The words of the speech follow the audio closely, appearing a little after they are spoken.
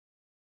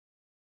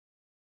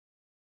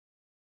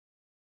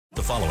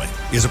The following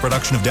is a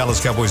production of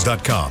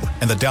DallasCowboys.com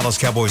and the Dallas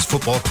Cowboys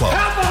Football Club.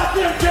 How about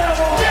them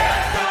Cowboys?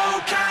 Yeah, go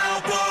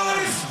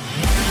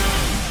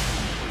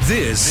Cowboys!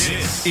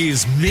 This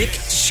is Mick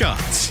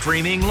Shots,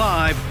 streaming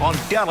live on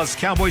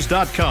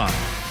DallasCowboys.com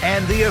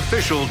and the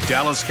official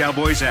Dallas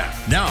Cowboys app.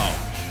 Now,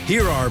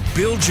 here are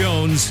Bill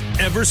Jones,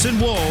 Everson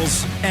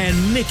Walls,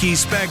 and Mickey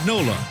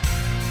Spagnola.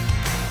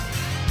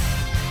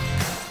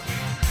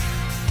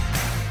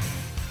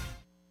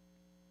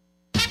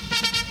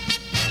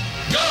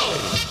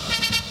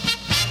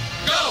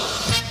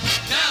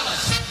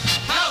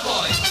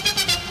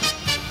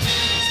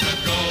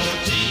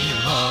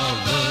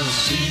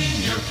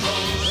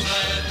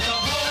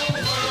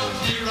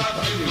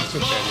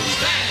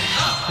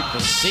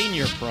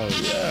 Senior pros.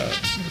 Yeah.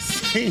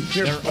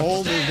 Senior They're pros.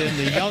 older than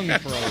the young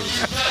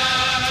pros. And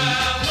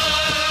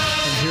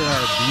hear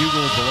our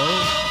bugle blow.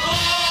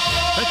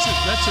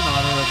 That's in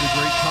honor of the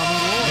great Tommy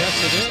Lloyd. Yes,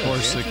 it is. Of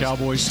course, the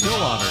Cowboys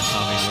still honor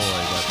Tommy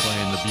Lloyd by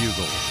playing the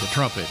bugle, the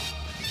trumpet,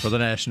 for the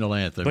national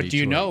anthem. But do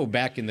you week. know,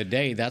 back in the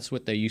day, that's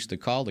what they used to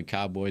call the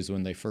Cowboys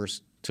when they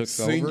first took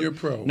over. Senior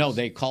pros. No,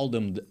 they called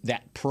them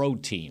that pro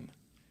team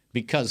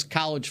because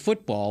college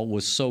football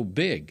was so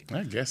big.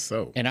 I guess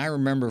so. And I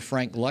remember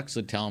Frank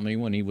Luxa telling me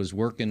when he was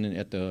working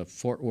at the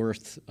Fort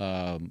Worth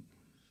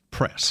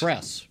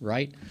Press,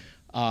 right?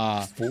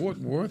 Fort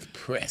Worth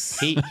Press.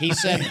 He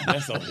said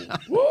That's a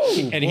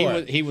woo, and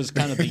boy. he was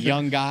kind of the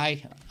young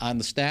guy on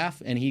the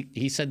staff, and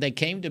he said they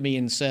came to me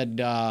and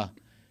said,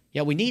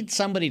 yeah, we need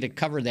somebody to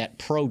cover that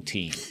pro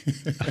team.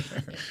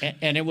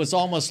 And it was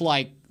almost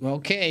like,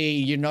 okay,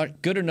 you're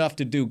not good enough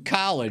to do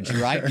college,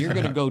 right? You're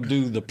going to go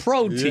do the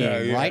pro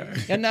team, right?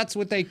 And that's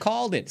what they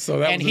called it. So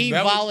that and was he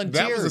that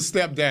volunteered. Was a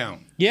step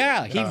down.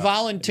 Yeah, he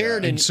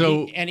volunteered,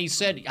 yeah. and he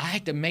said, I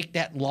had to make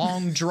that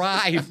long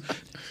drive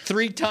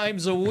 3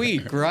 times a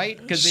week, right?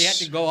 Because he had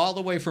to go all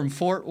the way from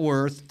Fort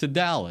Worth to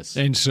Dallas.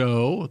 And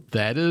so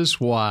that is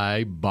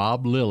why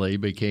Bob Lilly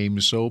became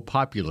so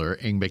popular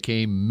and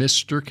became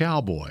Mr.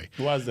 Cowboy.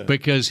 Why is that?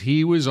 Because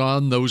he was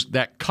on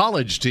that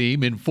college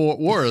team in Fort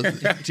Worth,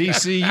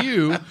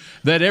 TCU,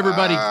 that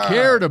everybody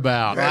cared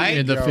about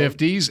in the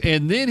 50s.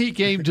 And then he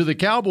came to the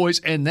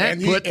Cowboys, and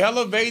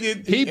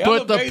He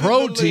put the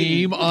pro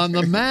team on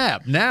the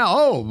map.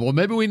 Now,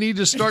 maybe we need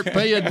to start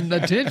paying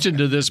attention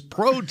to this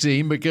pro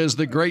team because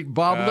the great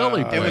Bob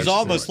Lilly played. It was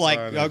almost like,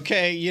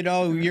 okay,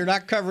 you're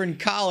not covering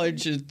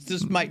college.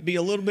 This might be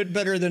a little bit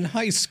better than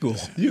high school.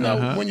 You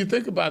know, when you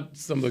think about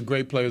some of the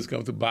great players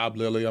coming to Bob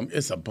Lilly,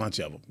 it's a bunch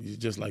of them,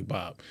 just like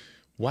Bob.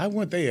 Why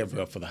weren't they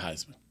ever up for the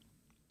Heisman?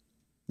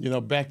 You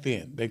know, back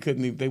then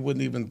they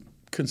wouldn't even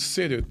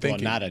consider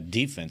thinking. Well, not a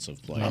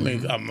defensive player. I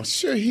mean, I'm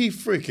sure he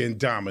freaking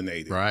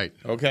dominated. Right.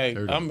 Okay.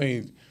 I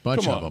mean,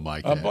 bunch come of on. them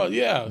like that.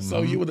 Yeah.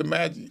 So you would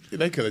imagine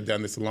they could have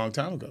done this a long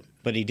time ago.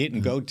 But he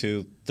didn't go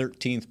to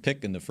 13th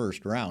pick in the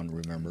first round,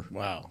 remember?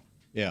 Wow.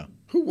 Yeah.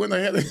 Who went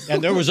ahead?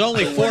 And there was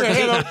only 14.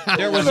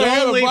 There was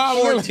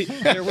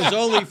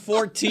only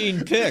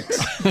 14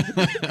 picks.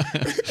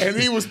 And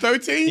he was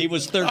 13? He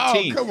was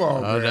 13. Oh, come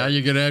on, man. Now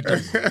you're going to have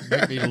to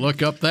make me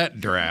look up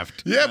that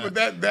draft. Yeah, but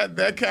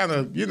that kind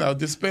of,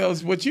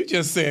 dispels what you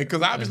just said,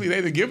 because obviously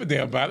they didn't give a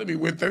damn about him. He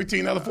went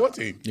 13 out of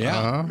 14.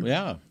 Yeah,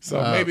 yeah.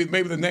 So maybe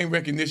the name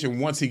recognition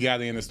once he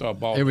got in and started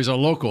balling. It was a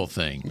local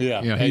thing.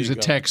 Yeah, he's a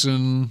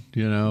Texan,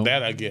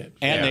 That I get.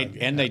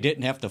 And they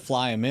didn't have to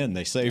fly him in.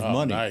 They saved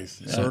money. Nice.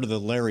 Yeah. Sort of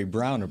the Larry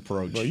Brown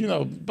approach.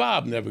 Well,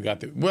 Bob never got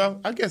the.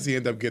 Well, I guess he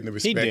ended up getting the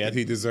respect that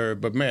he deserved.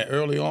 But man,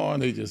 early on,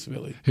 they just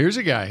really. Here's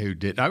a guy who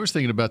did. I was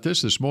thinking about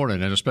this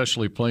morning, and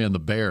especially playing the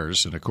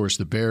Bears. And of course,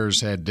 the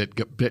Bears had Dick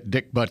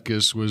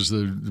Butkus was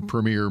the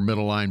premier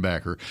middle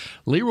linebacker.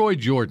 Leroy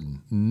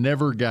Jordan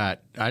never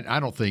got. I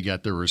don't think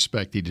got the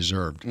respect he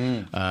deserved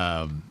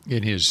in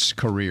his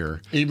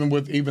career, even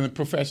a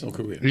professional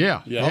career.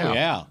 Yeah. Oh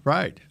yeah.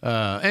 Right.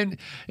 And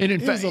in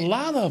fact, there's a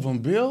lot of them,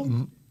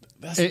 Bill.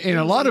 And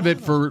a lot of it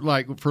for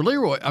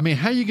Leroy. I mean,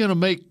 how are you going to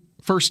make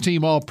first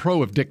team All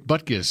Pro if Dick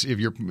Butkus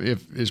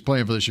is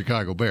playing for the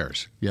Chicago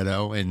Bears?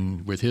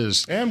 And with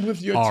his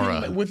with your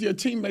aura. with your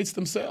teammates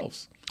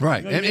themselves,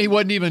 right? And he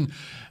wasn't even.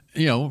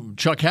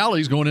 Chuck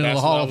Howley's going into the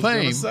Hall of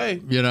Fame.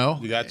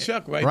 You got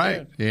Chuck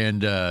right there.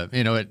 And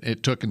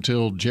it took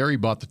until Jerry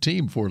bought the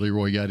team before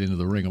Leroy got into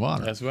the Ring of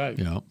Honor. That's right.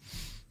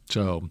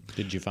 So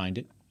did you find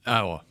it?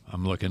 Oh,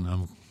 I'm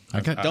looking.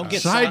 Don't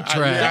get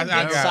sidetracked.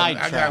 I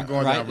got him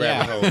going down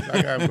rabbit holes.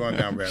 I got him going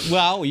down rabbit holes.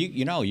 Well,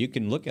 you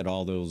can look at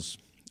all those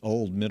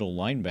old middle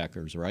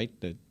linebackers, right?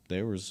 That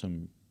there were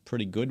some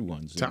pretty good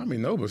ones. Tommy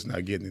Noble's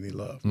not getting any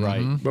love,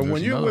 right? But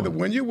when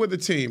you're with a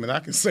team, and I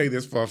can say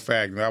this for a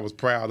fact, and I was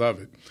proud of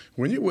it.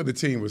 When you're with a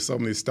team with so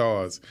many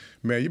stars,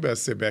 man, you better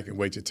sit back and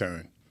wait your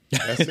turn.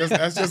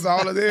 That's just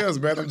all it is,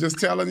 man. I'm just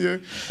telling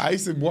you. I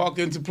used to walk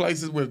into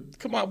places with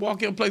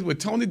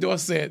Tony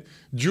Dorsett,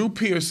 Drew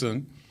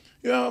Pearson.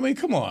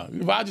 Come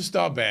on. Roger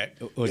Staubach.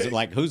 Was it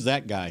like, who's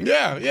that guy?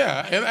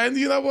 Yeah. And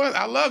you know what?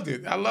 I loved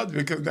it.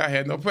 Because I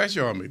had no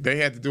pressure on me. They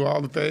had to do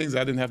all the things.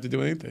 I didn't have to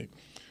do anything.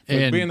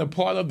 But being a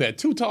part of that.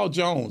 Too Tall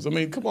Jones.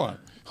 Come on.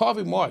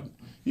 Harvey Martin.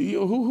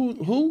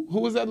 Who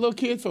was that little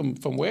kid from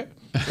where?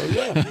 So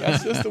yeah,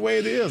 that's just the way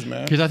it is,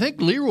 man. Because I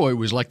think Leroy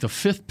was like the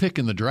 5th pick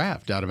in the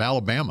draft out of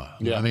Alabama.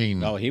 Yeah. I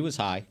mean, Oh, he was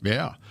high.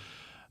 yeah.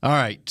 All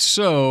right,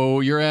 so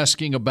you're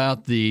asking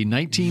about the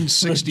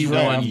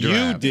 1961 draft.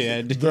 You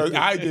did.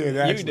 I did,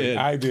 actually. You did.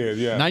 I did,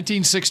 yeah.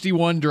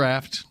 1961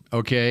 draft,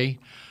 okay.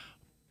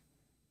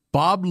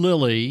 Bob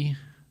Lilly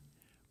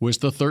was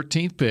the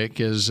 13th pick,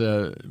 as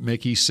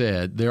Mickey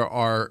said. There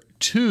are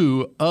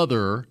 2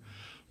 other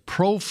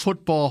Pro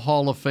Football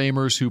Hall of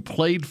Famers who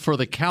played for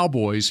the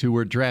Cowboys who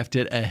were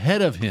drafted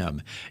ahead of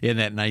him in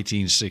that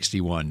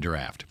 1961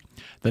 draft.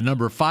 The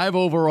number 5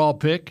 overall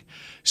pick,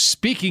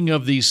 speaking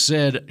of the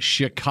said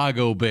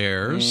Chicago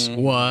Bears,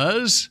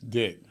 was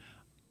Did.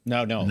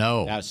 No.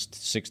 No. That's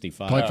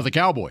 65. played for the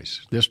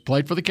Cowboys. This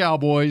played for the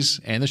Cowboys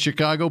and the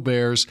Chicago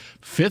Bears.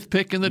 5th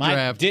pick in the Mike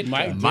draft.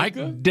 Ditka. Mike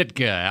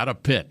Ditka out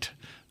of Pitt.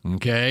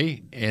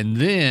 Okay, and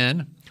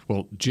then.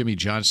 Well, Jimmy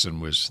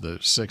Johnson was the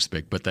 6th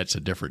pick, but that's a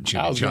different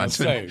Jimmy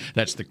Johnson. Say,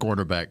 that's the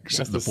quarterback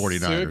of the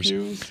 49ers.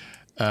 Syracuse?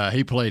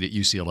 He played at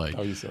UCLA.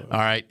 Oh, UCLA. All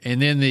right.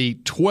 And then the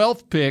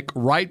 12th pick,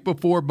 right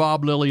before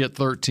Bob Lilly at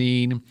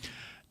 13,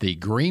 the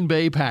Green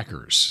Bay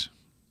Packers.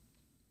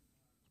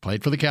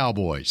 Played for the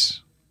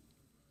Cowboys.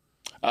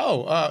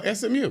 Oh,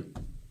 SMU.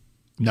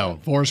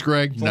 No. Forrest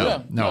Gregg?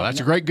 No. That's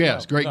a great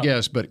guess. Great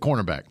guess, but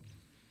cornerback.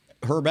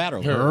 Herb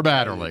Adderley. Herb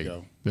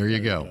Adderley. There you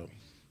go.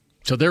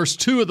 So there's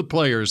 2 of the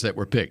players that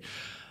were picked.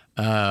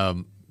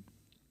 Who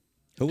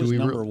was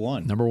number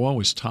 1? Number 1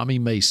 was Tommy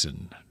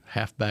Mason,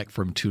 halfback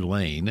from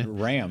Tulane.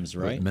 Rams,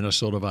 right?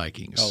 Minnesota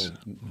Vikings.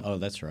 Oh,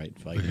 that's right.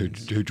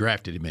 Vikings. Who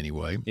drafted him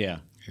anyway. Yeah.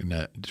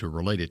 And to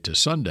relate it to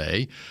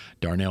Sunday,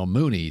 Darnell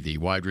Mooney, the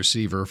wide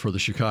receiver for the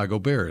Chicago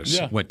Bears,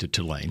 went to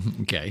Tulane.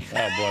 Okay.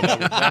 Oh, boy,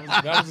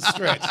 that was a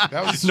stretch.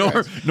 That was a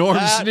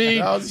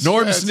stretch.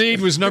 Norm Snead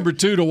was number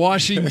 2 to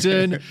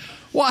Washington.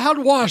 Well, how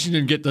did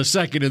Washington get the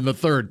 2nd and the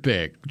 3rd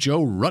pick?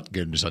 Joe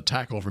Rutgers, a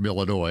tackle from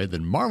Illinois,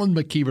 then Marlon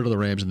McKeever to the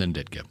Rams, and then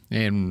Ditka.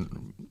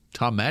 And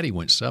Tom Matte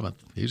went 7th.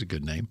 He's a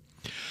good name.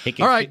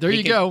 All right, there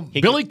you go.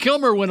 Billy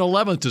Kilmer went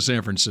 11th to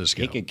San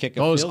Francisco. He could kick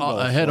a field goal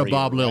ahead for of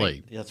Bob you, Lilly.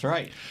 Right? That's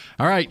right.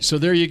 All right, so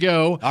there you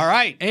go. All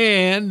right.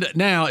 And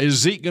now, is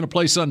Zeke going to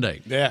play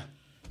Sunday? Yeah.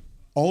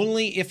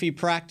 Only if he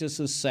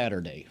practices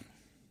Saturday.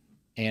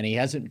 And he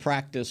hasn't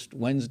practiced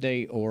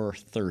Wednesday or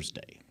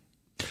Thursday.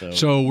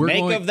 So we're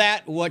make of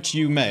that what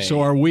you may.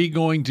 So are we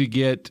going to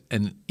get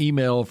an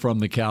email from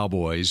the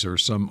Cowboys or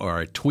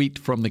a tweet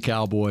from the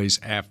Cowboys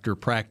after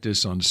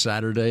practice on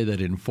Saturday that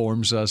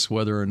informs us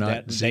whether or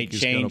not Zeke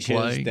is going to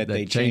play? That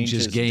they change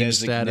his game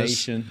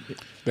status?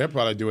 They'll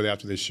probably do it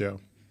after this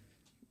show.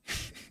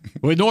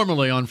 Well,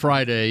 normally on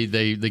Friday,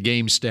 the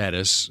game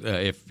status,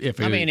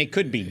 it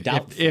could be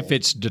doubtful. If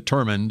it's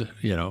determined,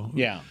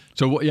 Yeah.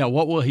 So,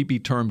 what will he be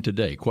termed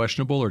today?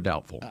 Questionable or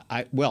doubtful?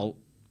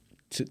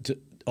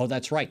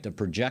 That's right. The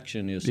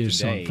projection is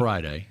today. On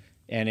Friday.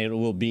 And it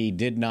will be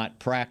did not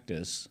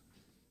practice.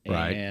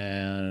 Right.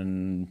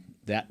 And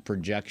that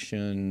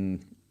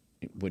projection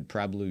would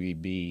probably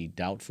be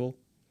doubtful.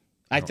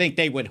 I think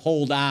they would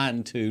hold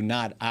on to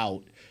not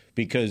out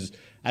because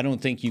I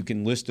don't think you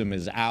can list him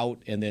as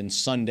out and then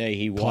Sunday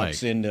he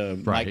walks into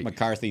Mike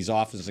McCarthy's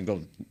office and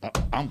goes,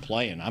 I'm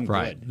playing. I'm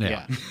good.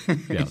 Yeah.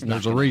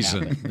 There's a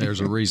reason.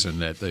 There's a reason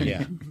that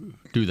they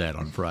do that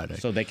on Friday.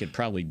 So they could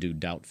probably do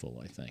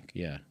doubtful, I think.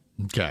 Yeah.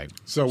 Okay.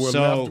 So we're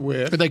left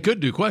with. But they could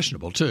do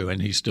questionable too, and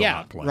he's still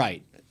not playing.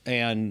 Right.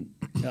 And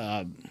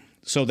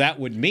so that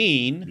would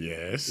mean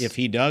if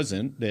he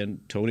doesn't,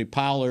 then Tony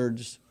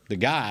Pollard's the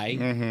guy.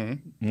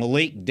 Mm-hmm.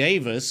 Malik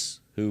Davis,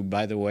 who,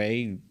 by the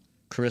way,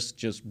 Chris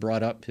just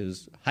brought up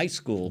his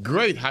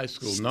great high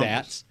school stats.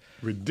 Numbers.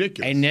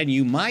 Ridiculous. And then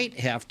you might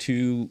have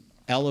to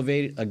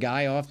elevate a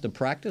guy off the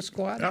practice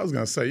squad. I was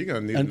going to say, you're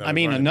going to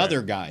need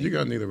another guy. You're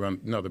going to need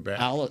another back.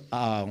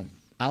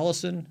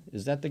 Allison,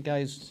 is that the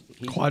guy's?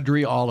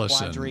 Quadri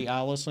Allison. Quadri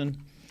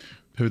Allison.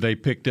 Who they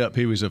picked up.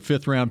 He was a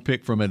 5th-round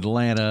pick from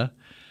Atlanta,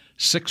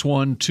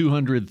 6'1",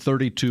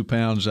 232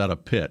 pounds out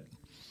of Pitt.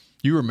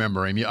 You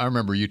remember him. I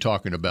remember you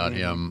talking about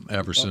him,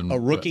 Everson. A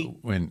rookie?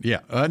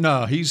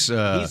 No, he's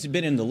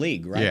been in the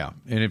league, right? Yeah.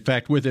 And, in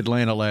fact, with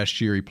Atlanta last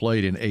year, he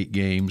played in 8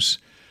 games,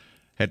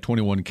 had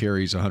 21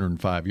 carries,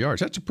 105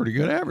 yards. That's a pretty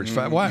good average.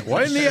 Why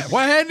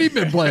hadn't he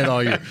been playing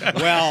all year?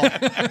 Well,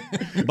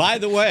 by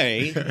the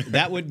way,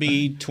 that would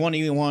be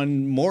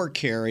 21 more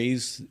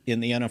carries in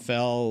the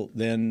NFL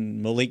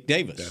than Malik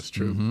Davis. That's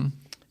true. Mm-hmm.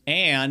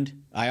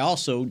 And I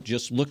also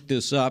just looked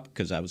this up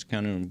because I was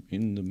kind of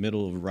in the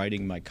middle of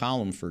writing my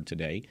column for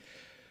today.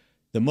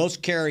 The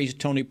most carries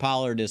Tony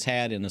Pollard has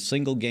had in a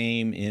single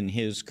game in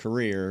his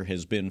career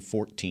has been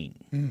 14.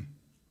 Mm.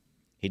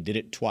 He did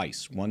it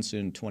twice, once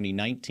in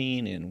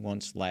 2019 and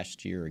once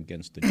last year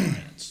against the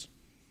Giants.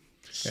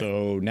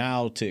 So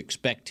now to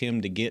expect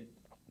him to get,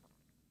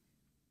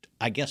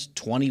 I guess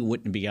 20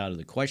 wouldn't be out of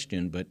the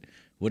question, but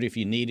what if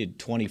you needed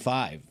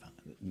 25?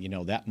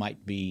 That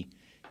might be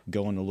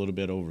going a little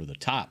bit over the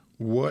top.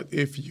 What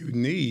if you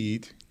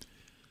need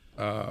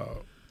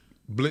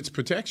blitz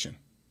protection?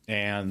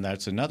 And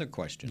that's another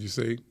question. You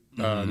see?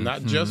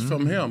 not just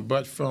from him,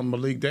 but from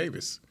Malik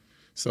Davis.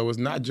 So it's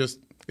not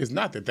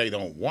that they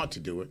don't want to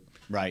do it.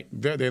 Right.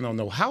 They don't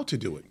know how to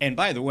do it. And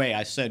by the way,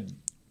 I said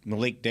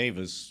Malik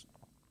Davis,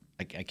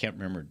 I can't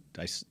remember.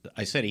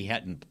 I said he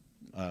hadn't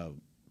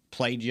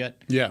played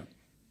yet. Yeah.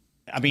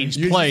 I mean,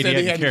 he's played.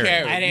 He hadn't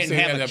carried. I didn't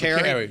have a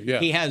carry. Yeah.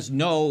 He has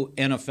no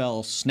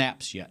NFL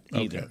snaps yet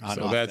either on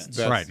offense.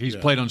 That's right. He's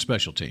played on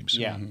special teams.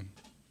 Yeah.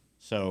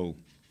 So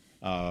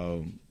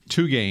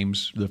 2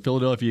 games, the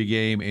Philadelphia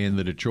game and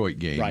the Detroit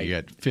game. Right. You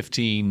got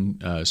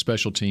 15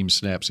 special team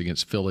snaps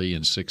against Philly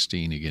and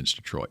 16 against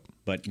Detroit.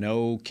 But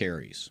no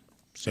carries.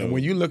 So And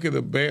when you look at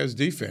the Bears'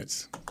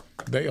 defense,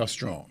 they are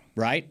strong.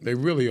 Right. They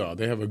really are.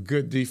 They have a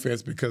good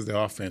defense because their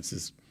offense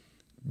is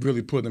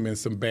really putting them in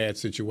some bad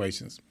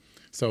situations.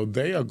 So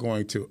they are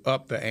going to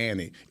up the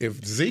ante.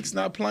 If Zeke's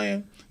not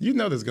playing, you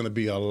know there's going to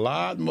be a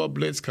lot more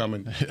blitz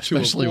coming.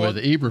 Especially with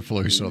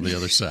Eberflus on the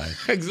other side.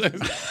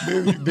 Exactly.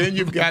 Then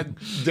you've got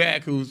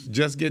Dak, who's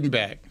just getting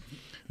back.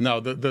 No,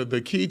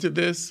 the key to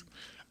this,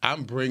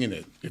 I'm bringing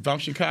it. If I'm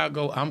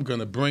Chicago, I'm going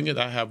to bring it.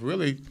 They're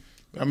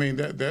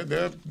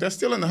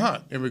still in the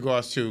hunt in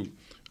regards to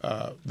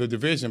the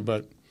division,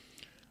 but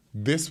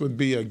this would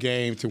be a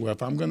game to where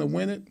if I'm going to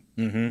win it,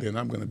 then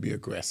I'm going to be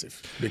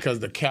aggressive because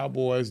the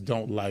Cowboys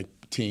don't like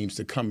teams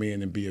to come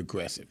in and be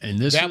aggressive. And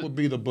that would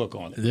be the book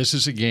on it. This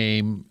is a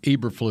game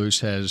Eberflus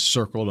has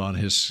circled on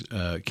his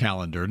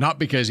calendar, not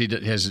because he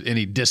has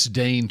any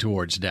disdain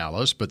towards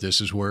Dallas, but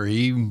this is where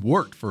he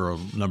worked for a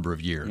number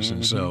of years.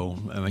 And so,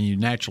 I mean, you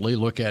naturally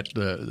look at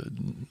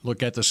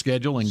the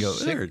schedule and go,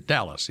 there,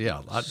 Dallas,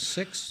 yeah.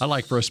 I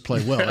like for us to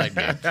play well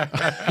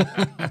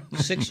that game.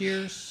 6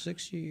 years?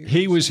 6 years.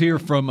 He was here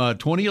from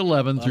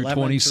 2011 through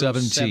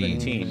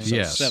 2017. So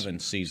yes. 7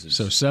 seasons.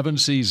 So 7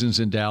 seasons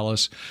in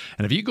Dallas.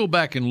 And if you go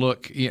back and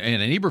look, and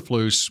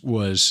Eberflus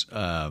was,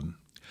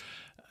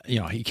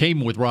 he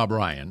came with Rob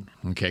Ryan,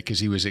 okay, because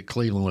he was at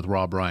Cleveland with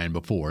Rob Ryan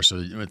before. So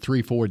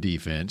 3-4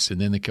 defense.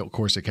 And then, of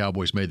course, the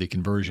Cowboys made the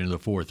conversion to the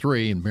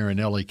 4-3, and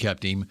Marinelli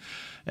kept him.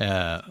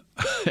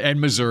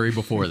 And Missouri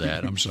before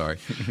that, I'm sorry.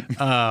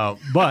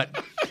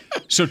 But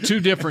so 2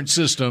 different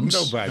systems.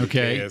 Nobody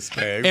cares,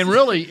 Spags.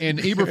 And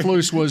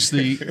Eberflus was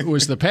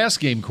the pass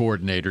game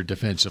coordinator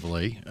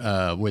defensively,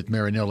 with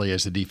Marinelli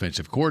as the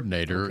defensive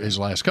coordinator his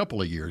last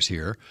couple of years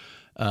here.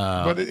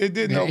 But it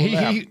didn't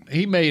overlap.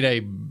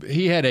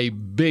 He had a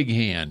big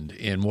hand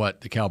in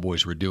what the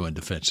Cowboys were doing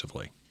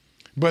defensively.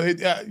 But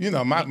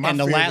my in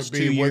the last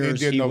 2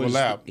 years, it didn't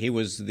overlap. He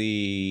was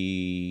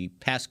the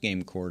pass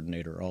game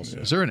coordinator also.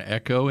 Is there an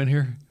echo in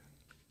here?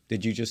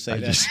 Did you just say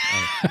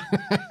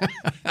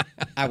that?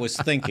 I was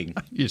thinking.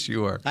 Yes,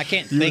 you are. I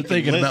can't you think were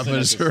thinking about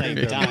Missouri. At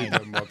the same time. He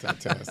doesn't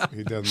multitask.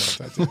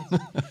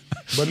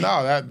 But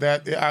no,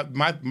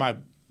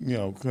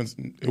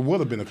 it would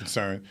have been a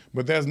concern.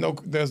 But there's no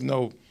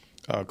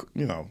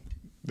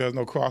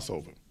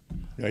crossover.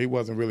 He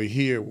wasn't really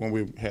here when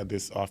we had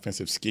this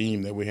offensive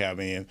scheme that we have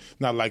in.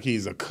 Not like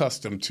he's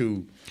accustomed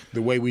to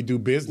the way we do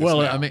business.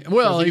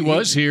 Well, he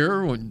was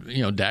here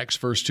when Dak's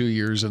first 2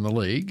 years in the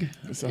league.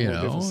 It's a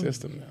whole different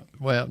system now.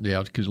 Well,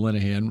 yeah, because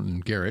Linehan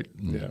and Garrett.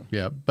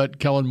 Yeah. But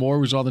Kellen Moore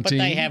was on the team.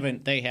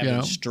 But they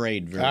haven't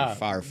strayed very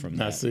far from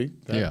that. See,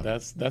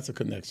 that's a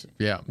connection.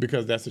 Yeah,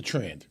 because that's a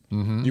trend.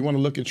 Mm-hmm. You want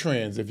to look at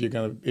trends if you're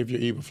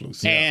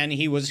Eberflus. And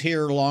he was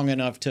here long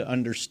enough to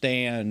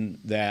understand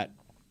that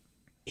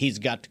he's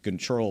got to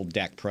control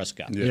Dak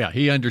Prescott. Yeah,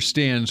 he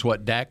understands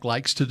what Dak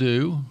likes to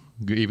do,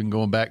 even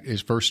going back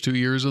his first 2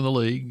 years in the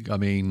league. I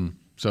mean,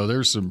 so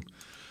there's some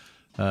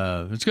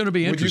it's going to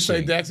be interesting.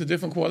 Would you say Dak's a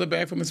different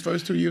quarterback from his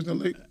first 2 years in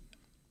the league?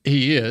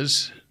 He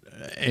is,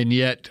 and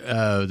yet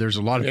there's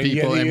a lot of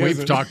people, and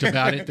we've talked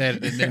about it,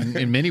 that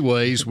in many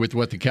ways with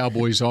what the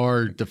Cowboys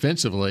are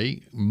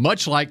defensively,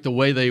 much like the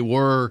way they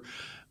were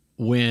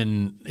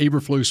when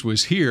Eberflus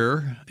was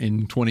here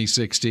in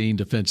 2016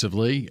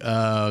 defensively,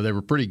 they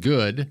were pretty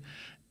good.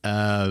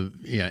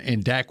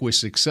 And Dak was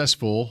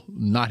successful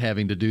not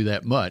having to do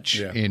that much.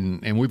 Yeah.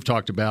 And we've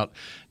talked about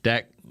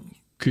Dak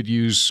could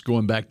use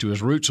going back to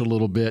his roots a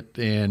little bit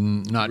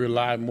and not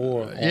rely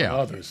more on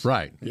others.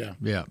 Right. Yeah.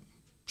 Yeah.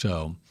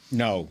 So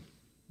no,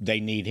 they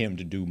need him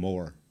to do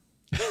more.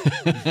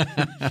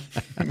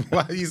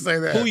 Why do you say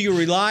that? Who are you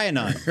relying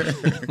on?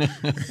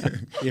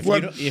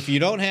 If you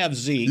don't have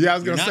Zeke, I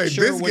was going to say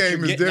sure this what game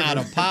you're is getting different. out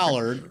of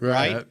Pollard,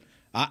 right?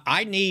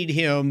 I need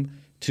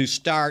him to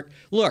start.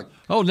 Look.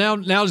 Oh,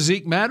 now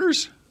Zeke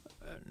matters?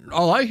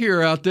 All I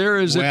hear out there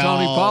is that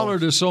Tony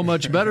Pollard is so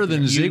much better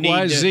than Zeke.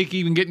 Why is Zeke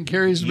even getting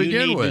carries to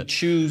begin with? You need to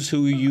choose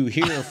who you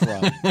hear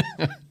from.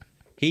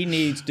 He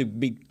needs to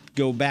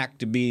go back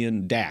to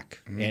being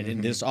Dak,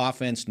 and this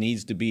offense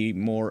needs to be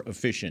more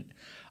efficient.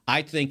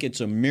 I think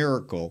it's a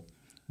miracle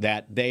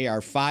that they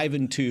are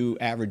 5-2,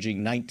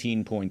 averaging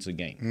 19 points a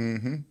game.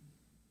 Mm-hmm.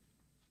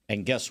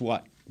 And guess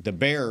what? The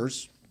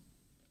Bears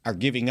are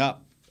giving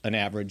up an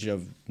average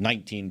of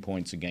 19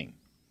 points a game.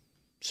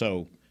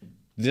 So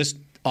this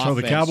So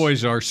offense. the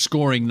Cowboys are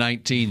scoring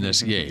 19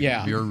 this game.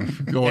 Yeah. You're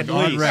going At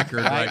on least,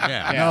 record right right?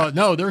 now. Yeah.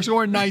 No, they're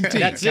scoring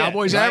 19. That's it,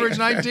 Cowboys right? average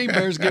 19,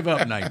 Bears give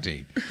up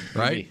 19.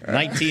 Right?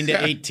 19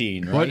 to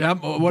 18,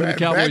 right? What are the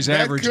Cowboys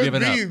average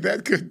giving up?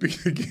 That could be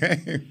the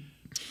game.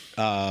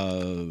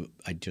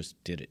 I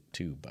just did it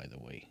too, by the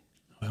way.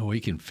 Well,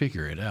 we can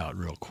figure it out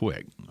real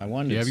quick. I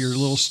wanted You have your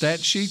little stat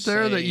sheet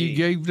there that you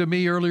gave to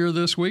me earlier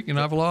this week, and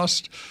I've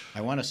lost?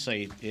 I want to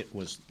say it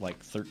was like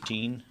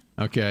 13.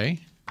 Okay.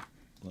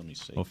 Let me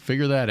see. Well,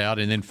 figure that out,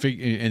 and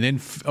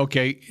then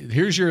okay.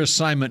 Here's your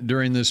assignment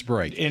during this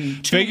break.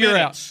 In 2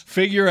 minutes.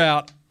 Figure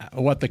out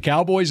what the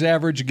Cowboys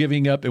average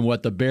giving up and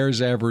what the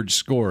Bears average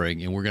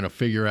scoring, and we're going to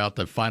figure out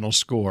the final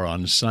score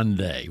on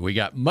Sunday. We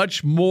got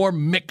much more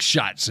Mick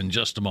shots in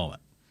just a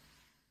moment.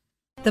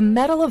 The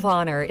Medal of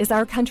Honor is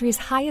our country's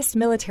highest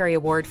military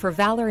award for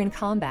valor in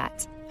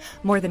combat.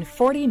 More than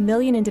 40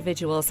 million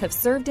individuals have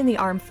served in the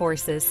armed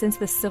forces since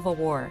the Civil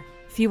War.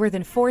 Fewer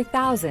than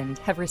 4,000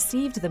 have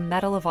received the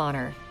Medal of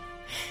Honor.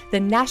 The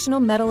National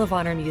Medal of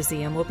Honor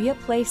Museum will be a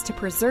place to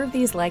preserve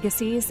these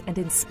legacies and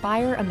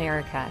inspire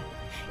America.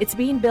 It's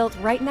being built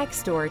right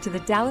next door to the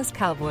Dallas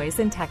Cowboys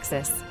in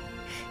Texas.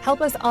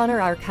 Help us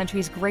honor our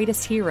country's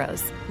greatest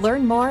heroes.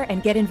 Learn more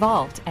and get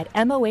involved at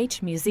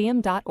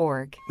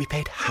mohmuseum.org. We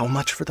paid how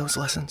much for those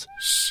lessons?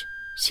 Shh,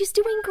 she's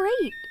doing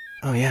great.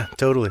 Oh, yeah,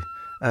 totally.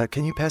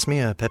 Can you pass me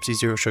a Pepsi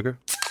Zero Sugar?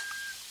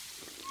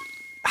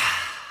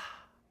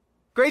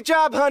 Great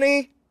job,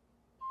 honey!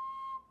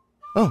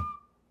 Oh,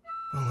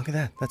 look at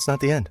that. That's not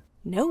the end.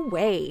 No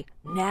way.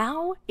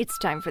 Now it's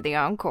time for the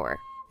encore.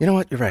 You know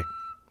what? You're right.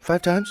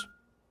 5 times?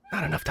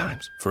 Not enough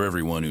times. For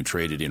everyone who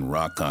traded in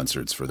rock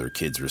concerts for their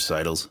kids'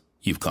 recitals,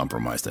 you've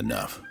compromised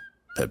enough.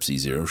 Pepsi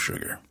Zero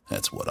Sugar.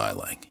 That's what I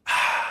like.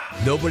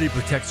 Nobody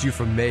protects you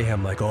from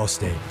mayhem like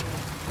Allstate.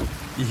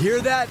 You hear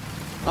that?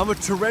 I'm a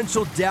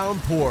torrential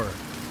downpour.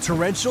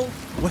 Torrential?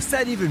 What's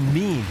that even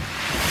mean?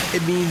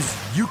 It means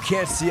you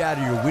can't see out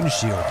of your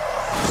windshield.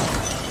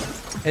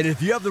 And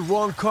if you have the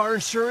wrong car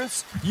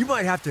insurance, you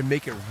might have to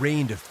make it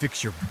rain to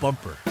fix your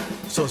bumper.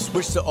 So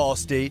switch to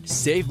Allstate,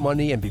 save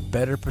money, and be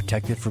better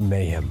protected from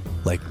mayhem,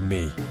 like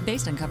me.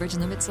 Based on coverage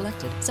and limits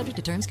selected. Subject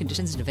to terms,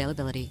 conditions, and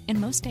availability.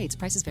 In most states,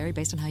 prices vary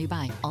based on how you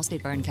buy.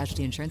 Allstate Bar and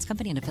Casualty Insurance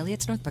Company and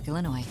affiliates, Northbrook,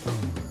 Illinois.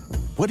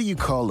 What do you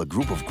call a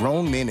group of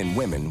grown men and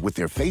women with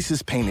their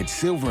faces painted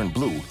silver and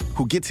blue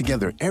who get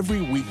together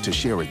every week to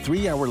share a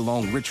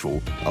 3-hour-long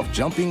ritual of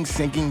jumping,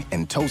 singing,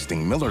 and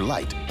toasting Miller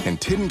Lite and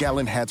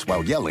 10-gallon hats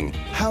while yelling,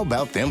 "How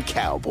about them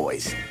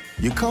Cowboys?"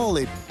 You call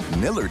it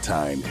Miller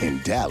Time in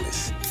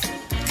Dallas.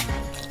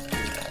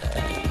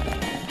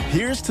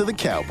 Here's to the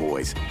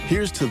Cowboys.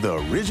 Here's to the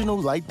original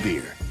light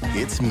beer.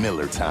 It's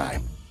Miller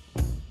Time.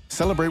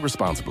 Celebrate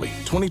responsibly.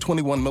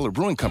 2021 Miller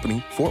Brewing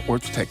Company, Fort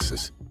Worth,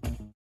 Texas.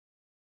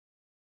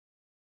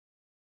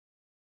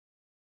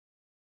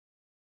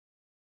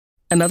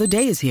 Another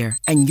day is here,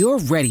 and you're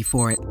ready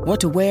for it. What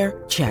to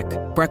wear? Check.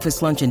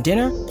 Breakfast, lunch, and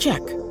dinner? Check.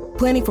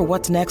 Planning for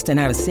what's next and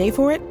how to save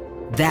for it?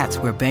 That's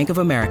where Bank of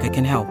America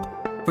can help.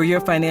 For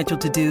your financial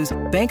to-dos,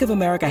 Bank of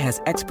America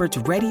has experts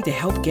ready to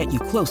help get you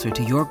closer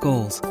to your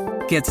goals.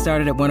 Get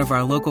started at one of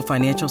our local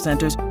financial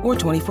centers or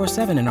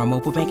 24/7 in our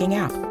mobile banking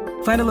app.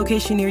 Find a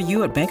location near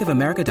you at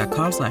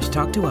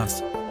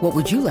bankofamerica.com/talktous. What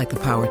would you like the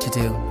power to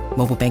do?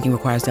 Mobile banking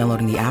requires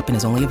downloading the app and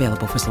is only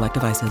available for select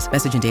devices.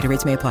 Message and data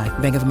rates may apply.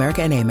 Bank of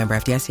America NA, member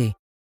FDIC.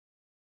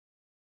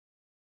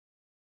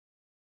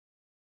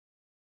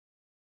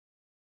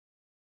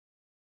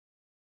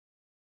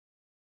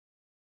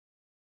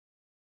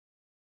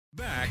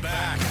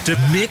 Back to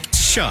Mick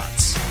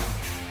Shots.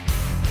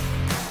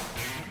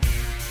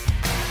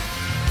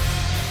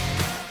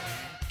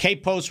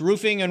 Cape Post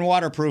Roofing and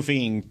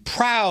Waterproofing,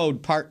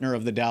 proud partner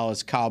of the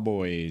Dallas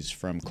Cowboys.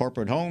 From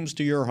corporate homes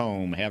to your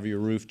home, have your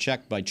roof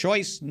checked by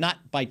choice,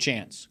 not by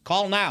chance.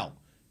 Call now,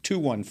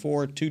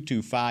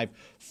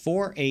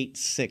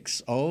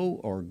 214-225-4860,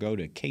 or go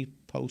to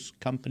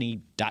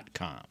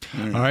capepostcompany.com.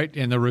 All right,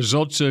 and the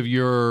results of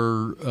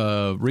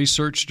your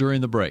research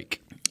during the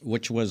break.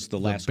 Which was the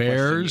last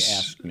Bears,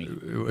 question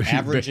you asked me.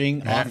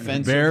 Averaging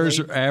offensively. Bears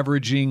are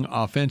averaging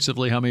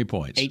offensively how many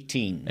points?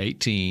 18.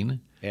 18.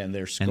 And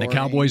they're scoring. And the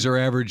Cowboys are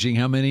averaging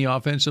how many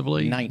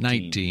offensively? 19.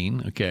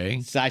 19.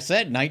 Okay. So I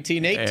said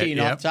 19-18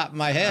 yep. off the top of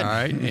my head. All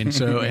right.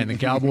 And the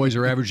Cowboys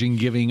are averaging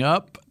giving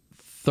up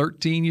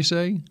 13, you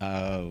say?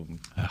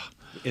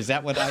 Is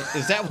that what I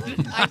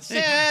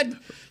said?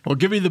 Well,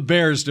 give me the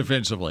Bears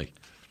defensively.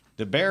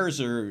 The Bears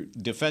are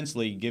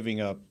defensively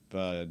giving up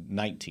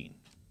 19.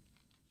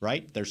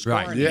 Right? They're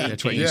scoring. Right. Yeah,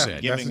 that's what you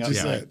said. That's what you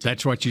said.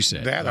 That's what you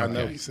said. That I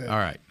know you said. All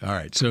right.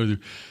 So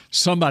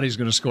somebody's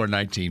going to score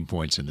 19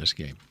 points in this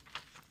game.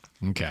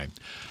 Okay.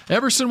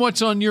 Everson,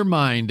 what's on your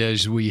mind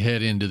as we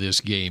head into this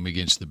game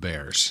against the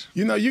Bears?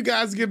 You know, you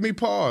guys give me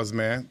pause,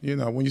 man. You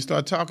know, when you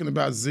start talking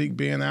about Zeke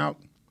being out,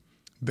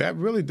 that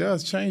really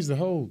does change the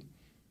whole,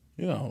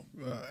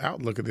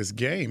 outlook of this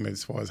game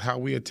as far as how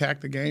we attack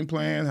the game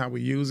plan, how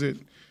we use it.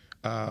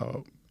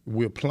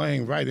 We're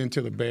playing right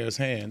into the Bears'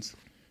 hands,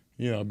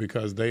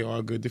 because they are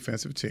a good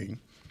defensive team.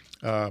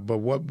 But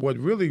what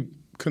really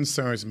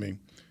concerns me.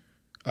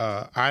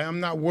 I am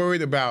not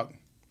worried about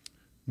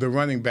the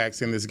running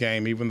backs in this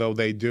game, even though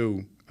they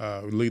do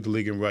lead the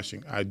league in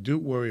rushing. I do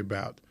worry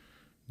about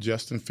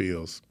Justin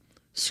Fields'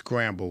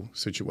 scramble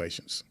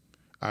situations.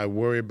 I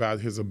worry about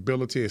his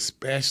ability,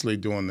 especially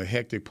during the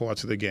hectic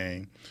parts of the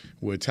game.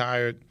 We're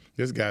tired.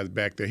 This guy's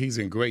back there. He's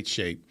in great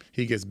shape.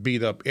 He gets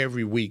beat up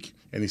every week,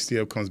 and he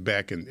still comes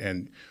back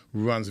and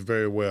runs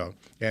very well.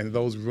 And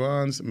those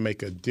runs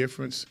make a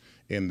difference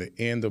in the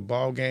end of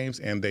ball games,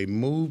 and they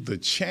move the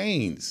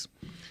chains.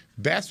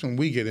 That's when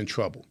we get in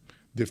trouble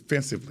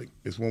defensively,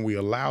 is when we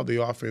allow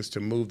the offense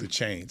to move the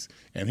chains.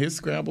 And his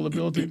scramble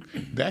ability,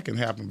 that can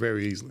happen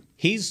very easily.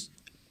 He's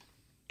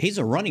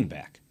a running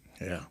back.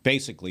 Yeah.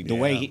 Basically, the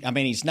way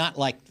he's not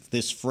like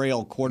this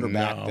frail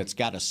quarterback that's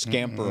got to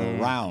scamper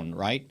around,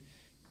 right?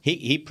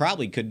 He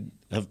probably could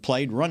have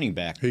played running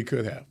back. He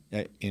could have.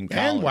 In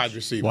college. And wide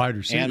receiver. Wide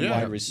receiver.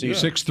 Wide receiver.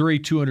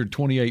 6'3",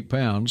 228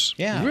 pounds.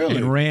 Yeah. Really?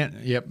 And ran,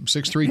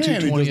 6'3",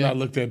 228. He does not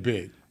look that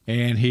big.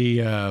 And he,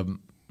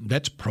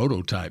 that's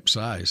prototype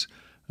size.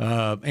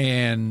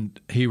 And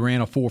he ran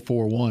a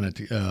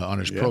 4.41 on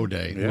his pro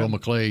day. Yeah. Will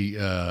McClay,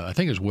 I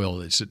think it was Will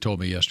that told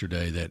me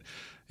yesterday that,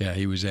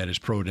 he was at his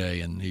pro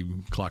day and he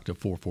clocked a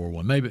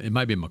 4.41. Maybe it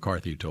might be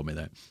McCarthy who told me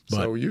that. But,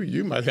 so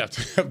you might have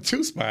to have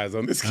two spies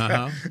on this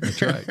guy.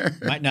 That's right.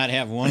 Might not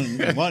have one.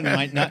 One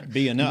might not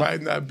be enough.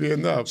 Might not be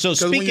enough. So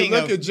speaking when you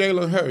look of at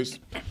Jalen Hurts,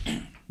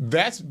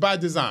 that's by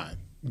design.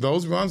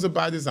 Those runs are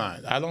by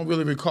design. I don't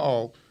really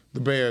recall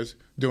the Bears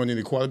doing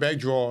any quarterback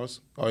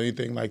draws or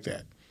anything like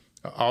that.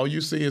 All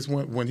you see is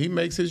when he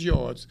makes his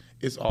yards,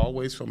 it's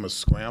always from a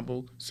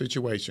scramble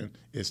situation.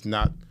 It's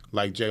not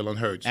like Jalen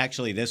Hurts.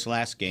 Actually, this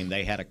last game,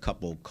 they had a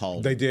couple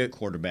called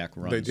quarterback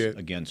runs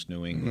against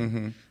New England.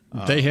 Mm-hmm.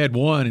 They had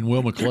one, and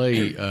Will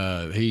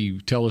McClay, he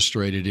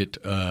illustrated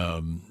it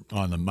on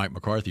the Mike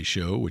McCarthy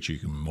show, which you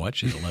can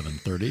watch at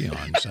 11:30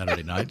 on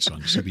Saturday nights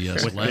on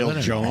CBS With 11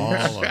 Bill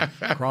Jones.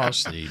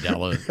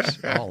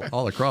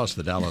 all across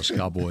the Dallas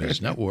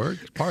Cowboys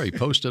network. Probably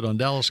posted on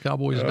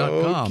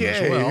DallasCowboys.com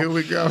as well. Here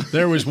we go.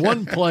 There was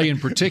one play in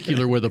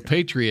particular where the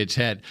Patriots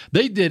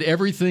they did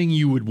everything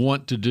you would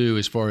want to do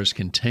as far as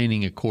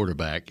containing a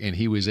quarterback, and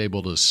he was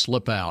able to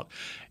slip out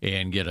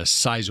and get a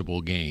sizable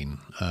gain.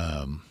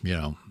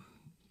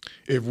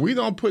 If we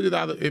don't put it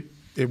out,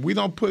 if we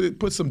don't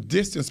put some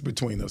distance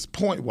between us,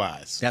 point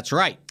wise. That's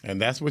right. And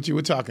that's what you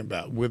were talking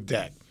about with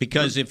Dak.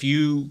 Because if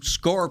you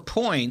score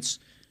points,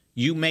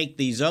 you make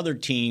these other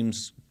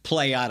teams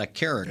play out of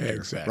character.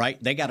 Exactly.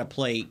 Right? They got to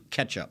play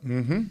catch up,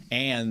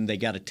 and they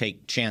got to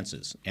take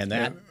chances, and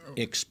that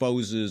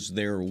exposes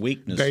their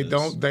weaknesses. They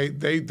don't.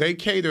 They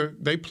cater.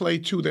 They play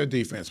to their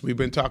defense. We've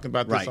been talking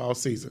about this all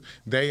season.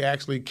 They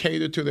actually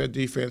cater to their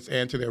defense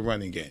and to their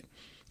running game.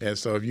 And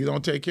so if you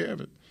don't take care of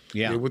it,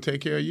 it will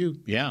take care of you.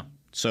 Yeah.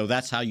 So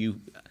that's how you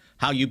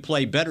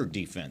play better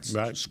defense.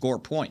 Right. Score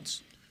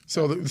points.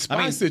 So the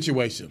spy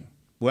situation.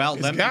 Well,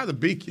 it's got to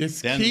be.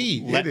 It's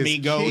key. Let me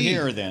go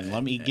here then.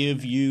 Let me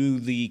give you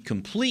the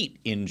complete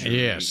injury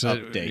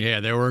update. Yeah,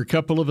 there were a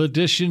couple of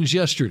additions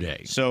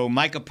yesterday. So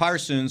Micah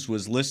Parsons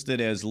was listed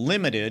as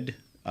limited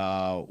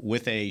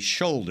with a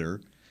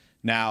shoulder.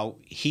 Now,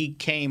 he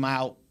came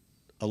out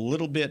a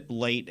little bit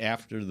late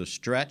after the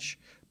stretch,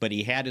 but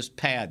he had his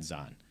pads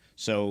on.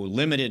 So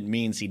limited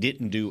means he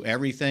didn't do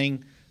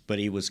everything, but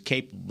he was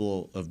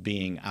capable of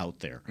being out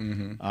there.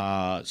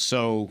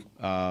 So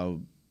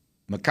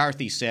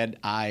McCarthy said,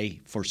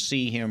 I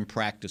foresee him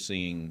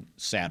practicing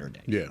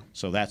Saturday. Yeah.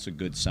 So that's a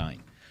good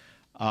sign.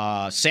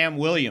 Sam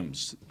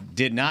Williams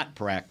did not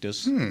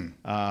practice. He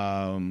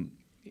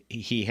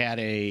had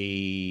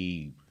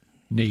a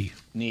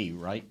knee,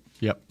 right?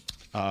 Yep.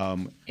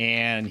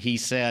 And he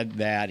said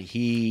that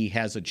he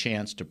has a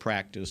chance to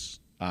practice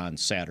on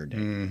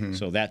Saturday.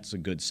 So that's a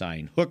good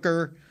sign.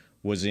 Hooker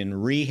was in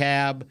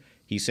rehab.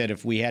 He said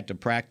if we had to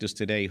practice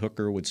today,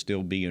 Hooker would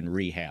still be in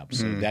rehab.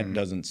 So that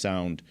doesn't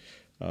sound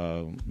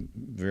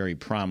very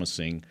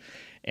promising.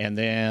 And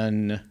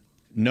then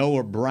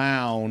Noah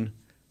Brown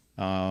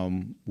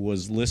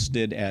was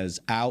listed as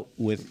out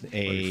with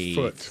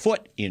a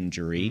foot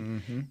injury.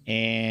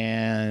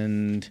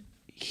 And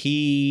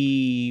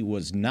he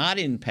was not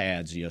in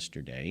pads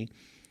yesterday.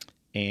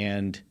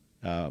 And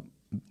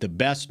the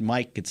best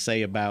Mike could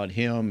say about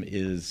him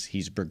is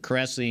he's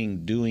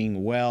progressing,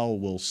 doing well.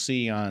 We'll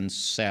see on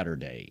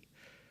Saturday.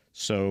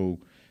 So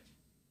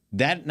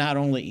that not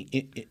only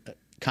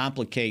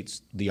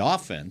complicates the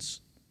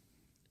offense,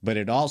 but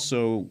it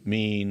also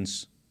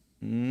means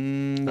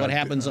what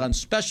happens on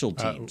special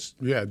teams.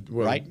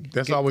 Right?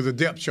 That's always a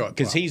depth chart.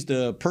 Because he's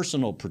the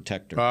personal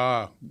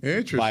protector.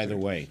 Interesting. By the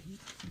way.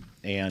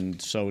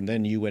 And so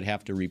then you would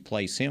have to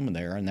replace him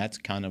there, and that's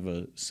kind of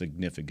a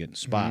significant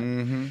spot.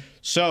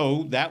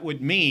 So that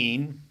would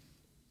mean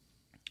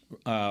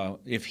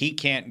if he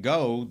can't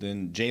go,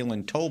 then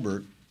Jalen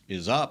Tolbert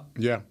is up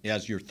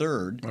as your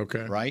third,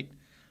 right?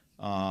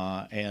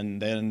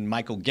 And then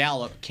Michael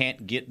Gallup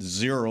can't get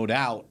zeroed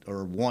out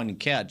or one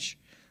catch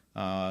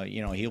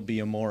He'll be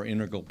a more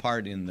integral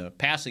part in the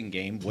passing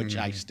game, which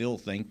I still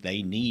think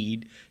they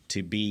need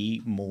to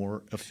be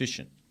more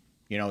efficient.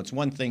 It's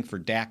one thing for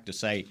Dak to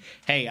say,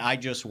 hey, I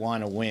just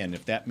want to win.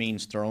 If that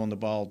means throwing the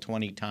ball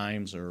 20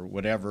 times or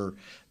whatever,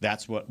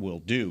 that's what we'll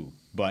do.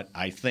 But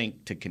I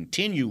think to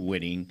continue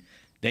winning,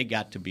 they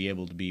got to be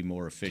able to be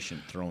more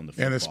efficient throwing the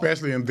football. And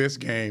especially in this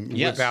game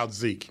without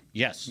Zeke.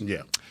 Yes.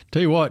 Yeah.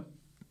 Tell you what,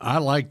 I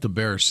like the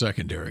Bears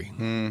secondary.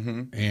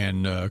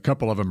 And a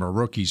couple of them are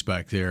rookies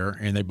back there,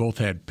 and they both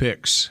had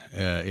picks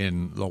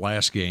in the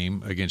last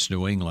game against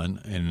New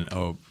England.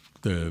 And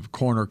the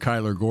corner,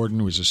 Kyler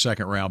Gordon, was a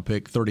second-round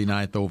pick,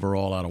 39th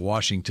overall out of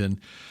Washington.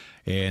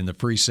 And the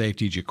free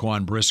safety,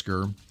 Jaquan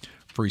Brisker,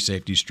 free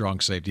safety, strong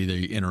safety,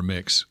 they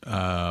intermix.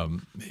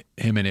 Him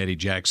and Eddie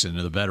Jackson,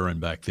 the veteran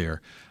back there.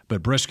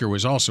 But Brisker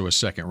was also a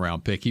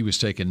second-round pick. He was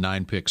taken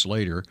 9 picks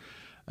later,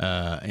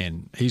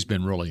 and he's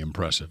been really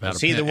impressive.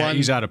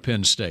 He's out of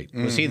Penn State.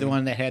 Was he the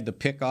one that had the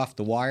pick off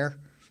the wire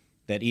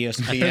that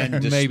ESPN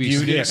disputed? Maybe,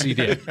 yes, he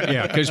did.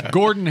 Yeah, because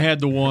Gordon had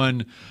the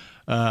one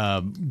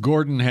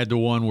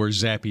where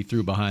Zappi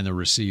threw behind the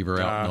receiver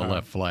out in the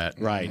left flat.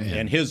 Right,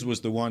 and his was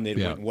the one that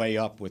went way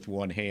up with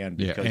one hand.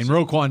 Because and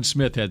Roquan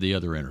Smith had the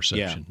other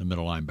interception, the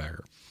middle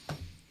linebacker,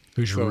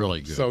 who's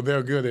really good. So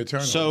they're good at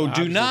turnovers. So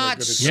do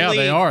not sleep. Yeah,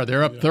 they are.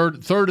 They're up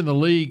third in the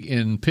league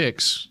in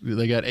picks.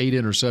 They got 8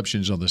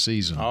 interceptions on the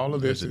season. All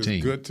of this is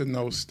good to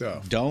know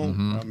stuff.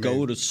 Don't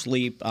go to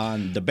sleep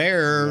on the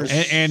Bears.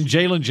 And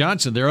Jalen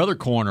Johnson, their other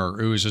corner,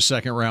 who was a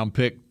second-round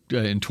pick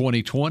in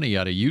 2020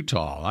 out of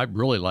Utah. I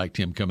really liked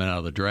him coming out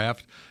of the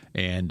draft.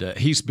 And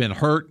he's been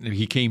hurt.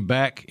 He came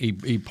back.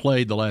 He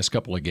played the last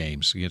couple of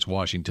games against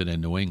Washington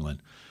and New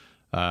England.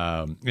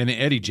 And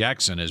Eddie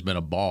Jackson has been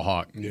a ball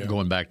hawk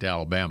going back to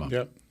Alabama.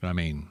 Yep. I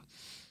mean,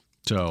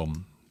 so,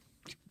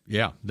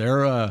 yeah,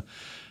 they're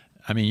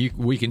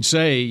we can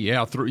say,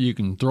 you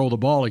can throw the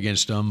ball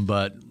against them,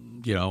 but,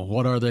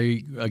 what are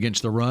they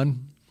against the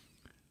run?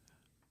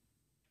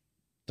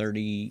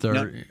 30.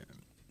 No,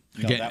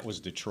 that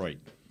was Detroit.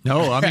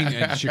 No, I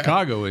mean,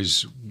 Chicago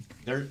is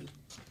 –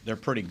 They're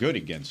pretty good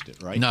against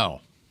it, right?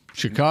 No.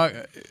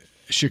 Chicago.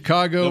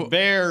 The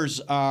Bears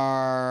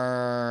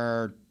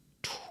are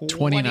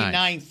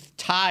 29th,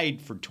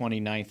 tied for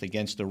 29th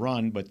against the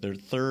run, but they're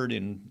third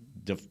in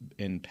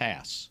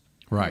pass.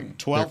 Right.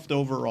 12th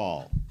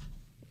overall.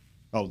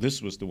 Oh,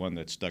 this was the one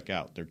that stuck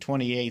out. They're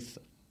 28th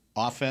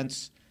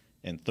offense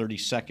and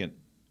 32nd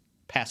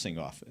passing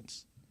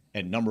offense,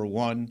 and number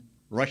 1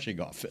 rushing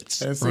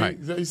offense.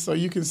 And so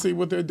you can see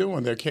what they're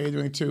doing. They're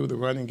catering to the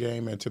running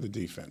game and to the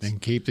defense. And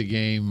keep the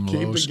game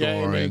low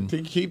scoring.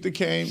 Keep the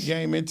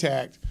game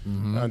intact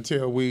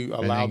until we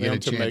allow them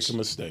to make a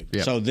mistake.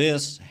 Yep. So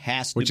this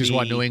has to Which is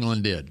what New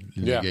England did.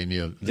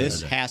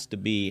 This has to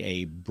be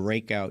a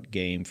breakout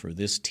game for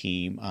this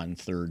team on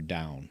third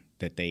down,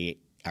 that they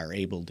are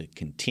able to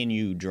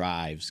continue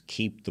drives,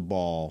 keep the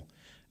ball.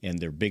 And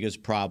their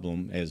biggest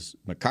problem, as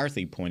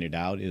McCarthy pointed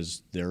out,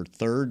 is their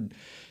third.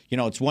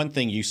 It's one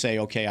thing you say,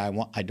 okay,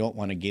 I don't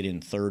want to get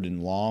in third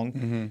and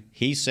long.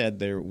 He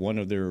said one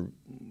of their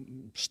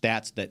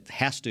stats that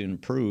has to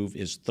improve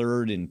is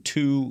 3rd and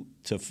 2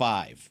 to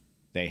 5.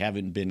 They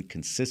haven't been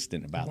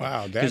consistent about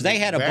that. Because they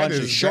had a bunch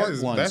of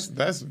short ones.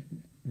 That's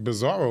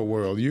bizarro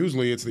world.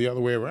 Usually it's the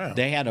other way around.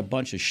 They had a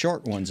bunch of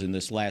short ones in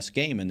this last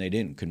game, and they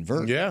didn't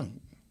convert. Yeah.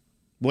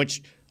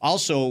 Which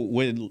also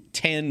would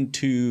tend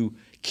to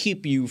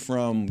keep you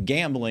from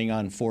gambling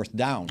on 4th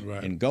down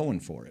and going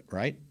for it,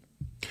 right?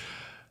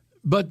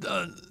 But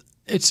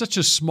it's such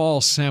a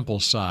small sample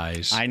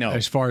size. I know.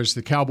 As far as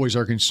the Cowboys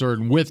are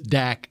concerned, with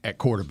Dak at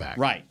quarterback.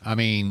 Right. I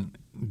mean,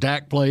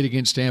 Dak played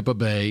against Tampa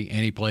Bay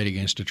and he played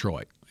against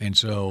Detroit. And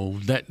so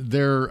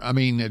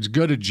as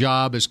good a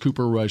job as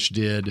Cooper Rush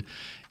did,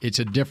 it's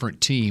a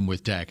different team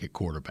with Dak at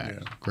quarterback.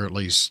 Yeah. Or at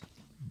least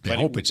I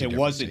hope it's a different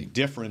wasn't team.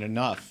 Different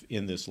enough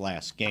in this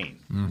last game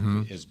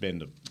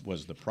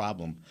was the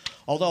problem.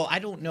 Although I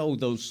don't know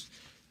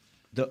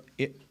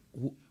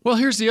Well,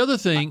 here's the other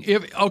thing.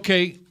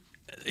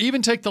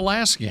 Even take the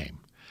last game.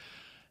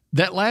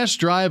 That last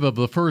drive of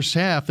the first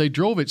half, they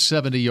drove it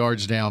 70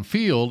 yards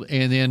downfield,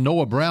 and then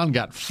Noah Brown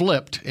got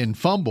flipped and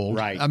fumbled.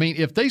 Right. I mean,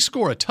 if they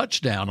score a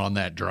touchdown on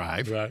that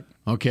drive,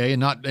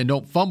 and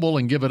don't fumble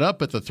and give it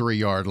up at the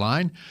 3-yard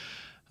line,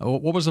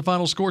 what was the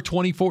final score?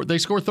 24. They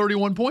scored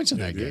 31 points in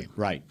that game.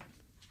 Right.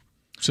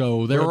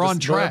 So they were on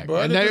track.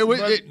 And it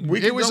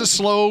was a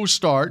slow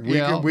start.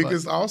 We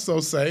could also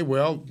say,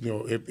 well,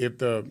 if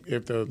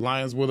the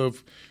Lions would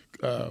have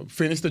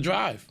finish the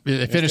drive.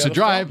 If they finish the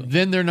drive,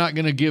 then they're not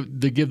going to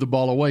give the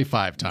ball away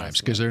 5 times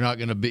because they're not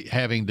going to be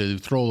having to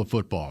throw the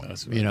football.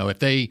 That's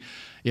right.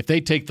 If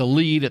they take the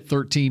lead at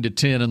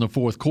 13-10 in the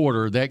fourth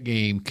quarter, that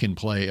game can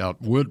play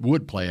out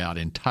would play out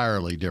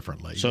entirely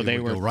differently. So they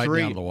were go right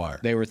down to the wire.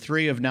 They were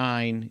 3 of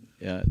 9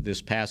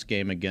 this past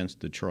game against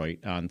Detroit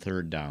on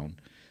third down.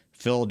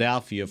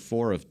 Philadelphia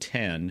 4 of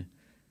 10.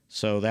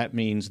 So that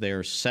means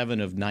they're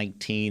 7 of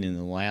 19 in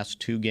the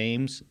last 2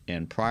 games,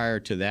 and prior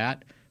to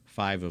that,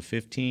 5 of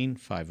 15,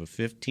 5 of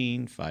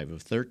 15, 5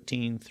 of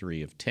 13,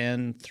 3 of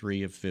 10,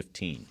 3 of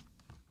 15.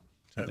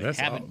 They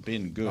haven't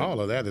been good. All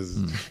of that is,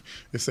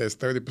 it says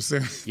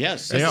 30%.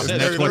 Yes,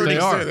 that's what they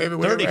are.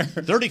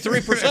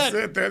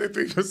 33%.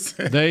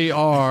 33%. They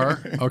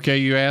are, okay,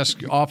 you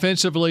ask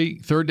offensively,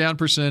 third down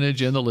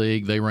percentage in the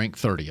league, they rank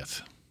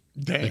 30th.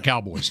 Damn. The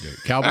Cowboys do.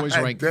 Cowboys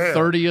rank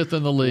 30th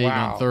in the league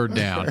on third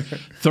down,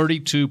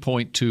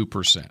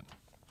 32.2%.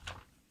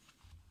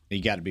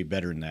 You got to be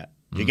better than that.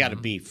 You got to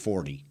be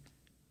 40.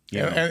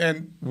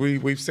 And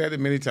we've said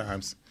it many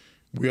times.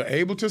 We are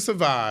able to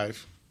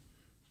survive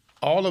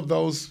all of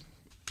those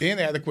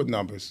inadequate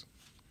numbers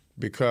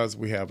because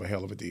we have a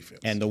hell of a defense.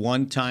 And the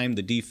one time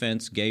the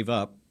defense gave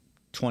up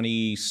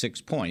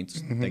 26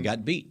 points, they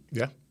got beat.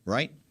 Yeah.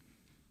 Right?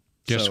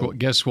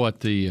 Guess what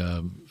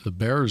the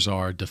Bears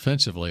are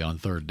defensively on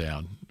third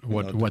down?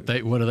 What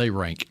do they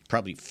rank?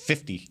 Probably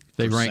 50.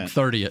 They rank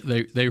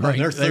 30th. They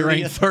rank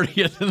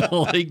 30th in the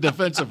league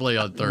defensively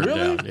on third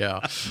down.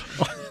 Yeah.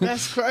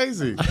 That's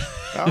crazy.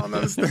 I don't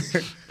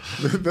understand.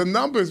 The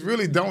numbers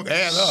really don't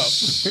add up.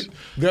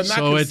 They're not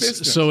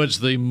consistent. So it's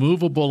the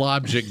movable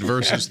object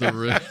versus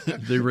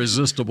the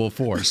resistible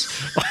force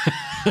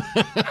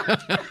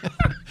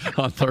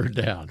on third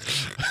down.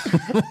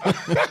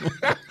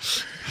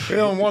 They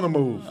don't want to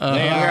move.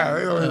 They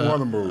don't even want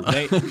to move.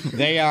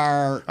 They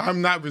are.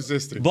 I'm not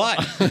resisting. But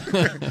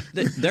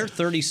they're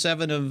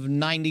 37 of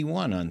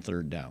 91 on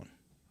third down.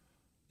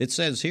 It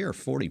says here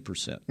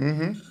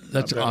 40%.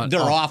 That's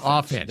their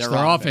offense. Their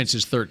offense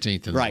is 13th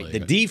in the league. Right. The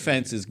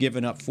defense is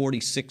giving up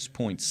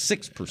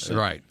 46.6%.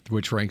 Right,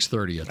 which ranks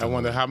 30th. I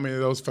wonder how many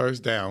of those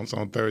first downs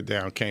on third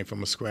down came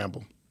from a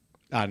scramble.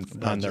 On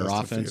their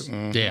offense?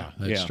 Yeah,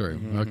 that's true.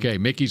 Okay,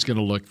 Mickey's going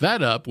to look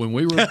that up when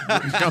we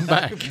come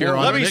back here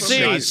on Let me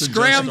see.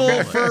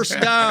 Scramble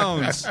first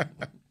downs.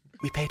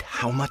 We paid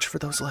how much for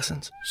those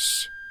lessons?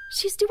 Shh.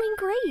 She's doing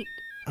great.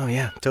 Oh,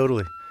 yeah,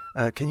 totally.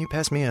 Can you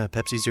pass me a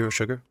Pepsi Zero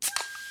Sugar?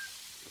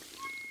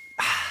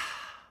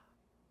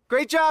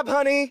 Great job,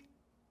 honey!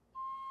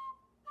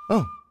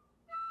 Oh,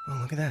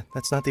 look at that.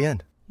 That's not the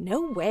end.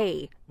 No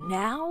way.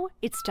 Now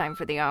it's time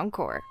for the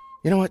encore.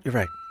 You know what? You're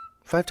right.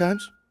 5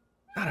 times?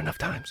 Not enough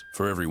times.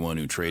 For everyone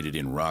who traded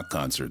in rock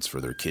concerts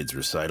for their kids'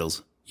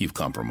 recitals, you've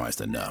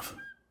compromised enough.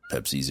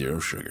 Pepsi Zero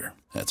Sugar.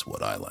 That's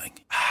what I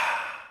like.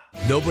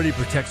 Nobody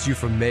protects you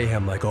from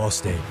mayhem like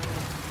Allstate.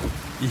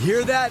 You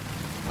hear that?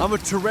 I'm a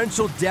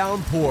torrential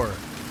downpour.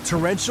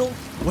 Torrential?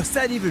 What's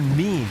that even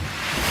mean?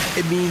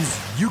 It means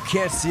you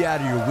can't see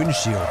out of your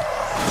windshield.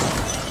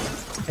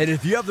 And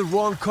if you have the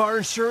wrong car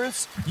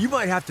insurance, you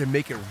might have to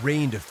make it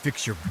rain to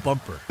fix your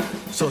bumper.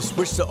 So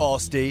switch to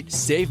Allstate,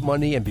 save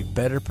money, and be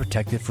better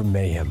protected from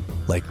mayhem,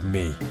 like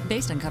me.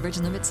 Based on coverage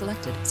and limits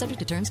selected, subject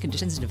to terms,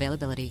 conditions, and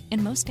availability.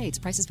 In most states,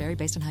 prices vary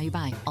based on how you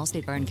buy.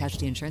 Allstate Bar and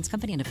Casualty Insurance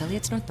Company and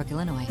affiliates, Northbrook,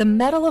 Illinois. The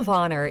Medal of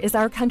Honor is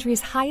our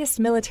country's highest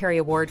military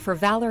award for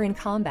valor in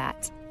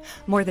combat.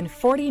 More than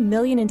 40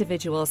 million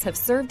individuals have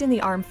served in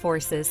the armed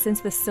forces since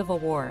the Civil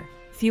War.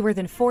 Fewer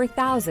than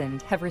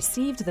 4,000 have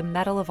received the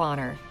Medal of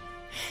Honor.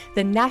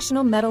 The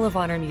National Medal of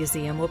Honor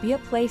Museum will be a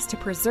place to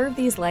preserve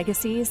these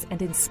legacies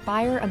and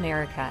inspire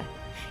America.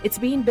 It's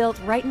being built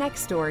right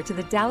next door to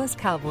the Dallas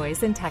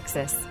Cowboys in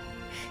Texas.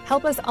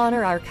 Help us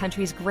honor our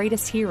country's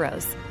greatest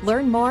heroes.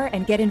 Learn more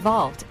and get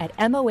involved at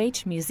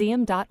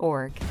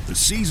mohmuseum.org. The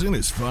season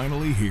is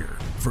finally here.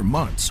 For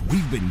months,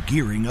 we've been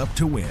gearing up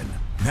to win.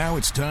 Now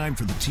it's time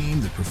for the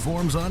team that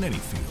performs on any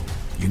field,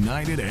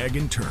 United Ag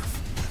and Turf.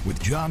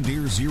 With John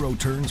Deere Zero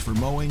Turns for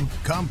mowing,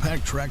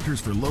 compact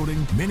tractors for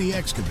loading, mini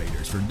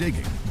excavators for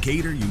digging,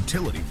 Gator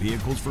utility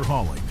vehicles for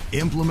hauling,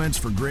 implements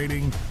for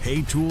grading,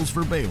 hay tools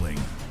for baling.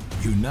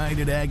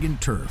 United Ag and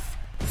Turf,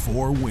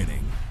 for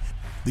winning.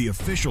 The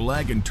official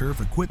Ag and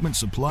Turf equipment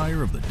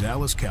supplier of the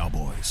Dallas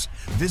Cowboys.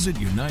 Visit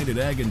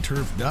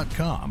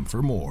UnitedAgAndTurf.com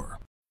for more.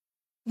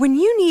 When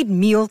you need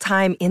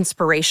mealtime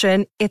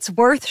inspiration, it's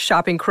worth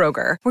shopping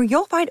Kroger, where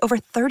you'll find over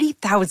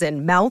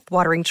 30,000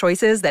 mouth-watering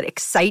choices that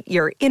excite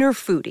your inner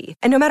foodie.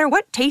 And no matter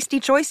what tasty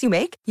choice you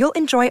make, you'll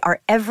enjoy our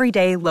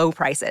everyday low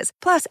prices,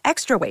 plus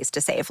extra ways to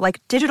save,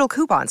 like digital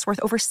coupons worth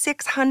over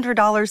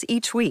 $600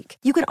 each week.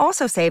 You can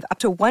also save up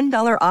to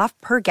 $1 off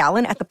per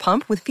gallon at the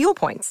pump with fuel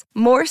points.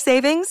 More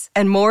savings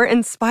and more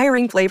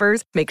inspiring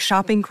flavors make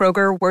shopping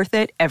Kroger worth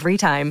it every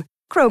time.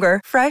 Kroger,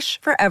 fresh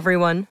for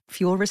everyone.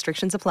 Fuel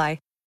restrictions apply.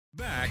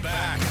 Back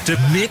to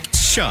Mick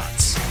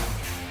Shots.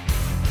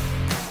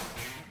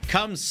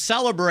 Come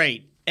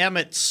celebrate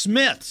Emmitt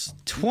Smith's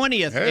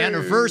 20th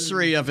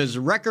anniversary of his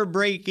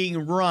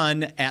record-breaking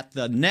run at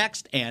the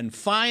next and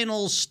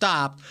final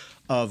stop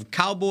of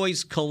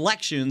Cowboys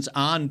Collections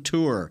on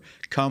tour.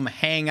 Come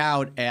hang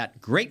out at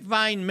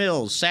Grapevine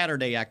Mills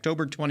Saturday,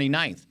 October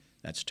 29th.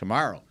 That's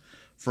tomorrow.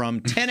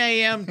 From 10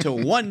 a.m. to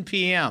 1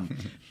 p.m.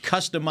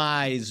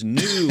 Customize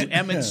new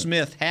Emmitt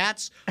Smith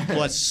hats,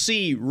 plus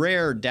see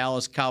rare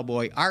Dallas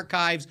Cowboy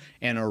archives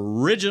and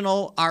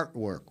original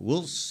artwork.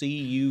 We'll see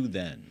you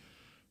then.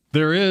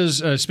 There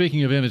is,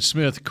 speaking of Emmitt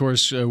Smith, of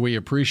course, we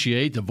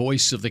appreciate the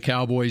voice of the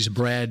Cowboys,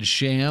 Brad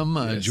Sham,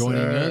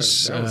 joining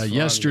us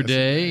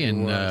yesterday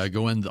and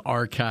go in the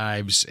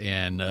archives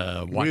and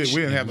watch.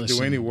 We didn't have to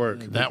do any work.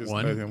 That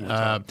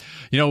one.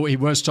 He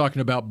was talking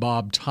about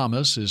Bob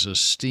Thomas, is a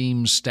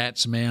steam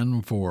stats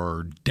man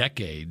for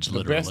decades,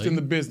 literally. The best in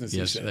the business,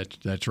 yes,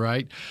 that's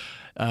right.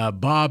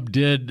 Bob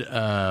did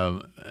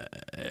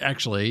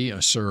actually,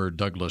 Sir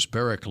Douglas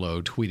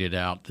Barraclough tweeted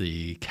out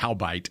the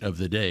cowbite of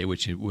the day,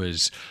 which it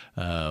was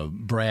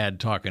Brad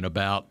talking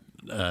about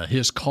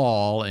his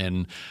call,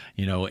 and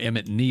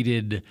Emmitt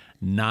needed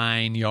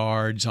 9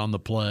 yards on the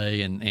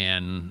play,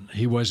 and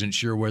he wasn't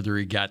sure whether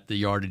he got the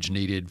yardage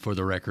needed for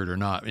the record or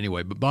not.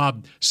 Anyway, but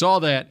Bob saw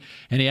that,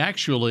 and he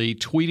actually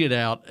tweeted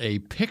out a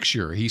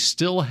picture he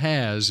still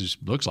has. It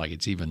looks like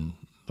it's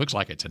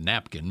a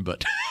napkin,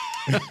 but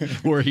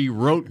where he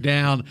wrote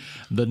down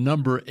the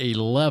number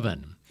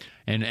 11.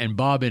 And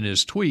Bob in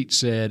his tweet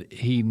said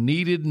he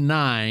needed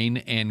 9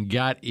 and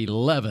got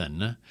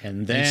 11.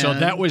 And so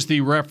that was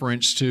the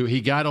reference to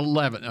he got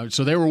 11.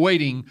 So they were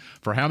waiting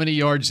for how many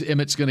yards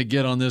Emmitt's going to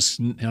get on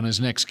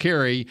his next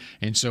carry.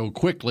 And so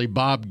quickly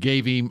Bob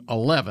gave him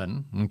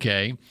 11.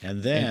 Okay.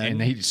 And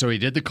then so he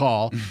did the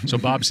call. So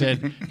Bob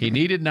said he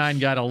needed 9,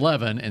 got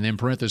 11, and then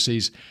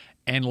parentheses,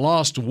 and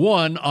lost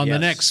 1 on the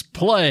next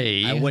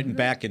play. I went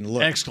back and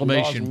looked.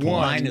 Exclamation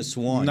point.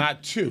 -1.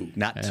 Not 2.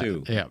 Not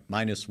 2. Yeah.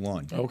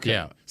 -1. Okay.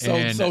 Yeah.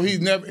 So he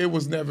never. It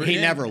was never. He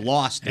never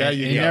lost it. There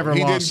you He go. never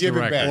lost didn't give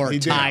the it back. record. He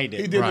Tied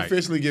it. He didn't Right.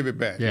 officially give it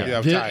back.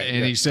 Yeah. Tied it.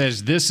 And he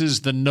says, this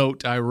is the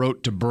note I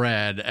wrote to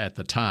Brad at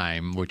the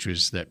time, which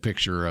was that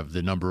picture of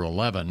the number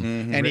 11.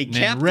 Mm-hmm. And he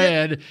kept in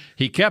red.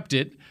 He kept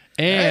it.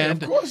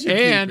 And, of course you keep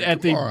it.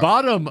 at the Come on.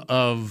 bottom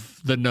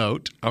of the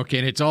note, okay,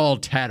 and it's all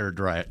tattered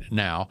right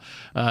now.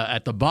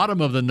 At the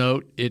bottom of the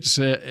note, it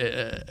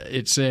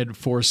said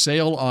for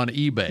sale on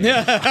eBay.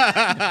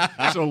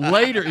 So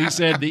later he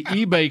said the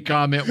eBay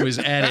comment was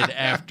added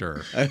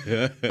after.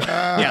 There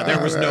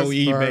was no That's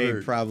eBay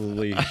funny.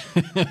 probably,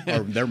 or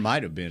there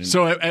might have been.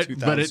 So,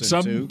 but at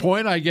some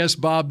point, I guess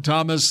Bob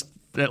Thomas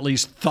at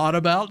least thought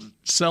about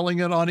selling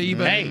it on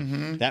eBay.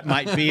 Hey, that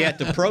might be at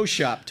the pro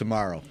shop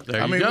tomorrow.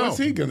 There you go. What's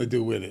he going to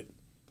do with it?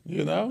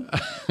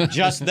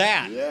 Just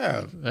that.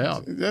 Yeah.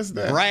 That's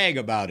that. Brag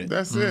about it.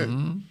 That's it.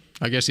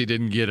 I guess he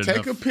didn't get enough.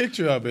 Take a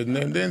picture of it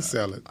and then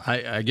sell it.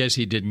 I guess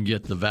he didn't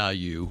get the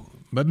value.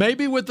 But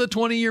maybe with the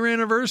 20-year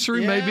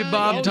anniversary, maybe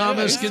Bob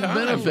Thomas can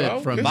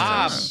benefit from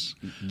Bob, this.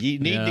 you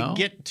need to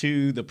get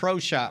to the pro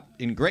shop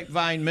in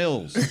Grapevine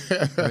Mills.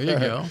 There you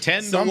go.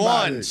 10 to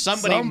 1.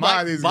 Somebody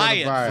might buy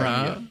it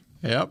from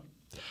you. Yep.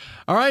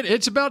 All right,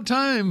 it's about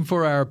time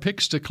for our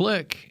picks to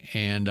click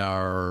and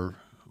our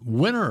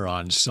winner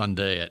on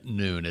Sunday at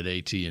noon at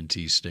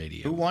AT&T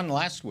Stadium. Who won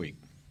last week?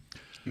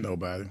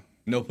 Nobody.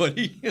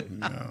 Nobody?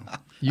 No.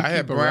 You I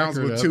had keep a Browns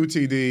record with up.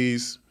 2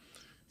 TDs.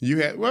 You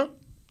had,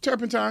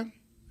 Turpentine.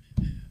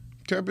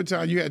 You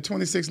had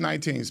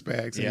 26-19,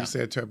 Spags, and you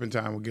said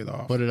Turpentine would get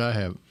off. What did I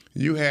have?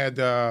 You had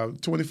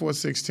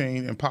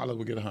 24-16, and Pollard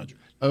would get 100.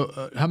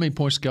 How many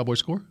points did Cowboys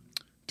score?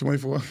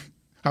 24.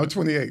 I was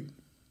 28.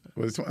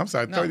 I'm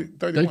sorry,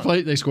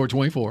 31. They scored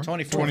 24.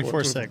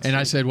 24-6. And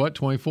I said what,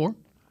 24?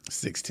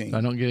 16.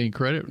 I don't get any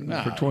credit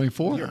for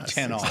 24? You're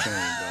 10 off.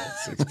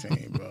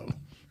 16, bro.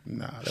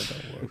 Nah, that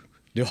don't work.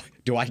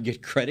 Do I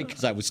get credit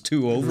because I was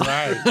 2 over?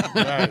 Right.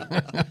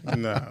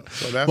 No.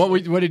 So that's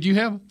what did you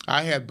have?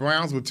 I had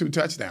Browns with 2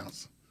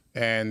 touchdowns,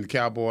 and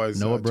Cowboys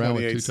Noah Brown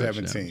with 2 28-17.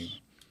 touchdowns.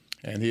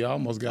 And he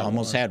almost got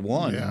Almost one. had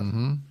one. Yeah.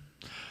 Mm-hmm.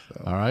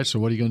 All right, so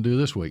what are you going to do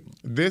this week?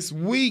 This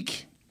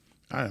week,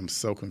 I am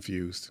so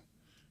confused.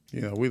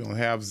 We don't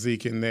have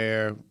Zeke in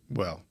there.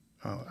 Well,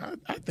 I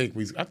think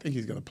he's going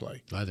to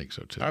play. I think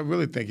so too. I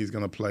really think he's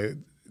going to play.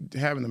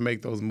 Having to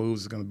make those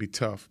moves is going to be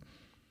tough.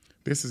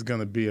 This is going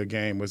to be a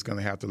game where it's going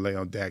to have to lay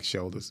on Dak's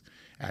shoulders.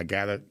 I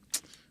gotta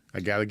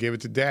give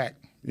it to Dak.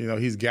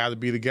 He's got to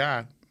be the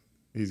guy.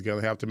 He's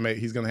going to have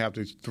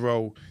to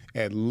throw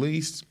at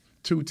least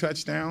 2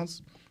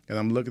 touchdowns, and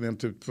I'm looking at him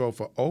to throw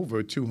for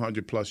over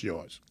 200+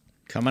 yards.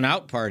 Coming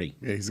out party.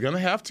 Yeah, he's going to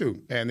have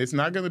to, and it's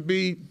not going to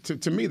be.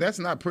 To me, that's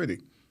not pretty.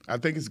 I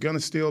think it's going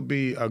to still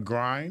be a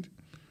grind.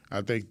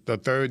 I think the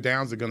third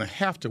downs are going to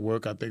have to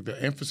work. I think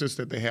the emphasis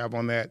that they have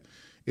on that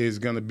is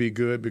going to be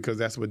good because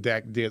that's what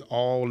Dak did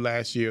all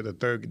last year. The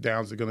third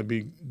downs are going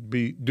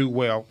to do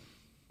well.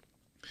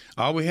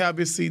 All we have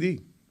is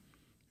CD.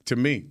 To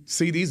me,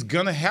 CD's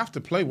going to have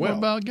to play well. What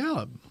about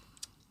Gallup?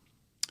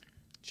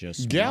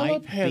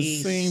 Gallup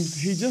he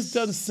just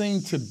doesn't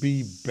seem to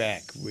be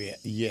back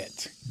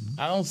yet.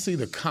 I don't see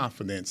the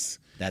confidence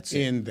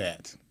in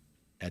that.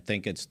 I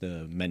think it's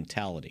the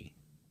mentality.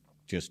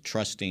 Just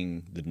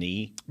trusting the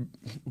knee.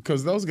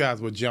 Because those guys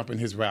were jumping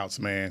his routes,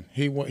 man.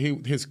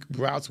 His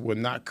routes were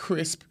not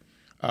crisp.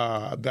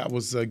 That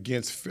was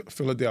against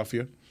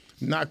Philadelphia.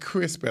 Not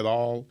crisp at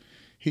all.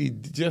 He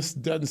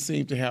just doesn't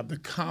seem to have the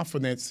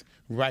confidence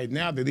right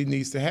now that he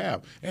needs to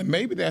have. And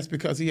maybe that's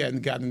because he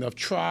hadn't gotten enough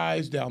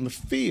tries down the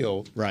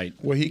field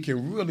where he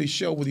can really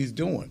show what he's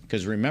doing.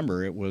 Because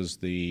remember, it was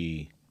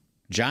the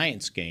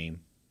Giants game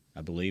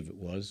I believe it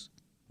was.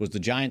 Was the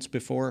Giants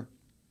before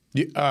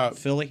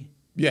Philly?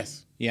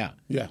 Yes. Yeah.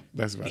 Yeah,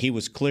 that's right. He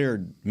was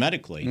cleared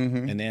medically,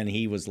 and then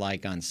he was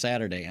like on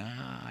Saturday,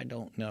 I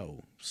don't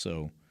know.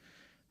 So.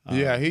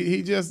 Yeah,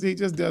 he just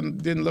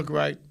didn't look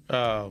right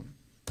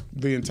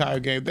the entire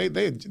game.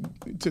 They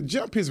to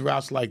jump his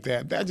routes like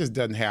that just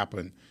doesn't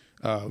happen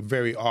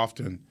very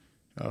often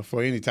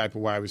for any type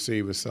of wide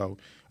receiver. So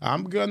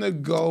I'm gonna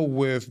go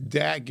with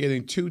Dak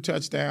getting 2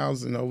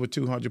 touchdowns and over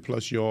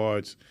 200+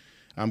 yards.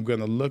 I'm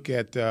gonna look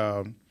at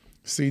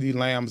CeeDee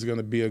Lamb's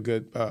gonna be a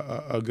good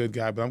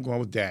guy, but I'm going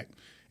with Dak,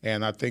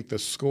 and I think the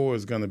score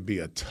is gonna be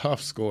a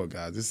tough score,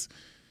 guys.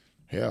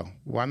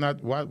 Why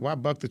not? Why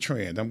buck the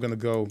trend? I'm gonna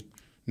go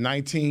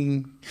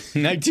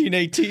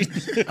 1918.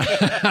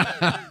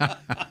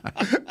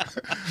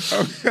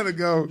 I'm going to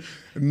go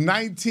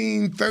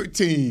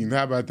 1913.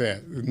 How about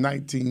that?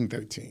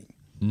 1913.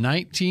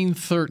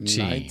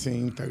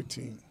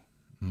 1913.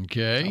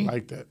 Okay. I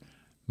like that.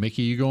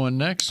 Mickey, you going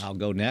next? I'll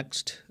go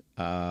next.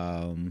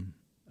 I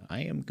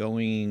am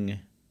going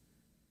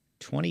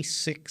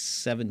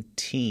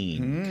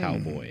 26-17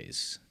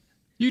 Cowboys.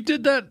 You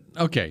did that?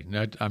 Okay.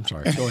 No, I'm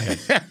sorry. Go ahead.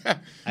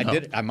 I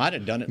did. I might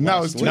have done it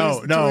No, last it's week.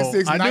 No.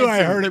 I knew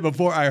I heard it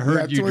before I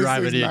heard you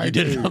drive it in. You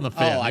did it on the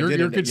fan. Oh,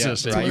 you're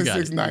consistent. Yeah,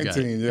 right.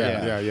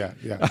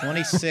 26-19. Yeah.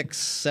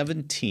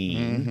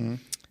 26-17.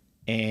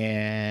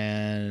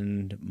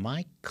 And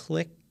my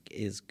click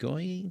is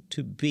going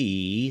to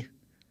be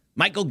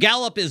Michael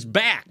Gallup is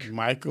back.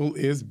 Michael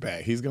is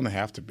back. He's going to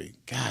have to be.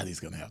 God, he's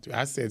going to have to.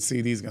 I said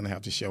CD's going to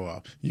have to show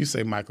off. You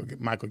say Michael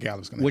Gallup's going to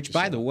have to show off. Which,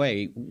 by the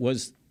way,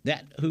 was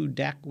that who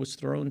Dak was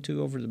thrown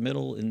to over the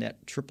middle in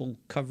that triple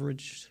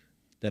coverage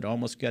that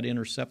almost got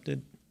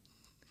intercepted?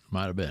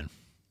 Might have been.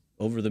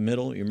 Over the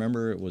middle, you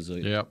remember it was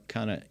a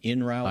kind of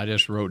in route? I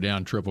just wrote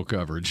down triple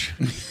coverage.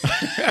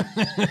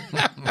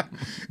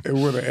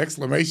 With an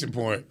exclamation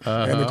point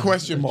and a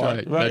question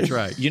mark. Right. That's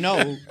right. You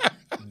know,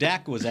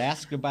 Dak was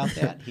asked about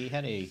that. He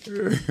had a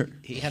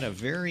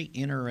very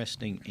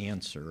interesting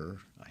answer.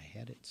 I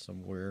had it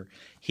somewhere.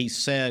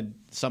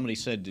 Somebody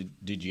said,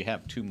 did you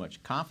have too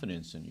much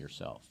confidence in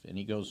yourself? And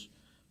he goes,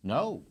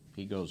 no.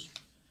 He goes,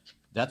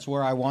 that's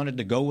where I wanted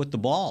to go with the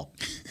ball.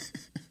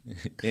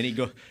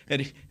 And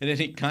then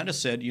he kind of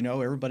said,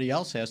 everybody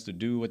else has to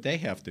do what they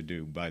have to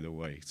do, by the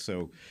way.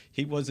 So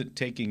he wasn't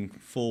taking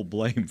full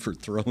blame for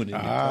throwing it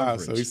in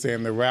coverage. So he's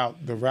saying the route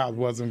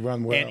wasn't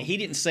run well. And he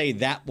didn't say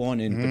that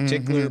one in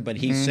particular, but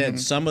he said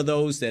some of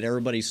those that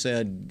everybody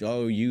said,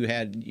 oh, you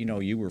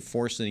were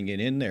forcing it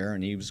in there,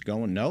 and he was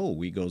going, no.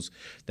 He goes,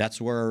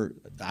 that's where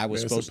I was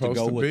supposed to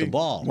go with the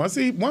ball. Once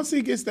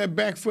he gets that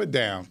back foot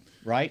down,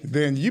 right,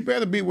 then you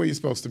better be where you're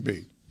supposed to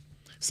be.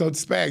 So,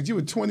 Spags, you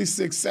were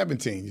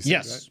 26-17. You said,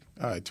 yes.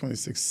 Right? All right,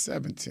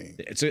 26-17.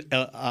 It's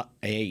a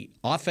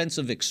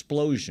offensive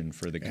explosion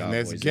for the Cowboys. And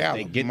that's Gallup.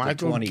 They get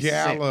Michael to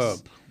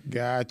Gallup.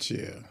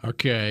 Gotcha.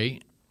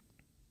 Okay.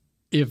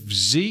 If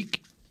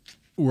Zeke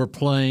were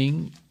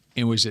playing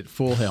and was at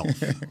full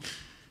health,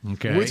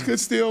 okay. Which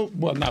could still,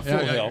 not full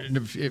health.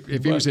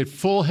 If he was at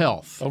full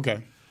health,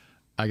 okay.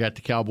 I got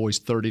the Cowboys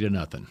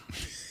 30-0.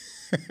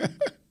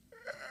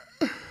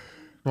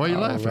 Why are you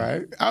laughing?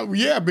 Right.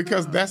 Yeah,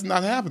 because that's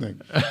not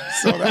happening.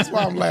 So that's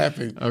why I'm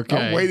laughing. Okay.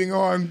 I'm waiting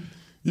on,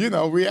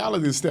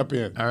 reality to step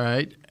in. All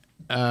right.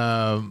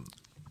 Let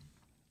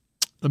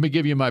me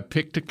give you my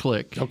pick to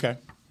click. Okay.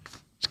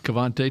 It's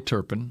Kevontae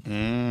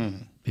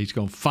Turpin. He's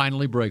going to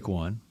finally break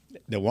one.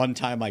 The one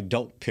time I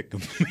don't pick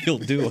him, he'll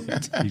do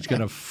it. He's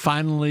going to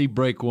finally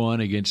break one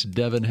against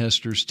Devin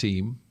Hester's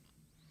team.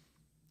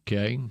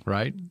 Okay,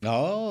 right?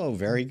 Oh,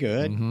 very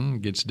good.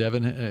 Against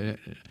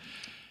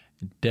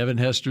Devin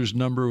Hester's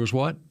number was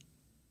what?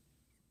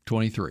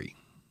 23.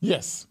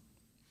 Yes.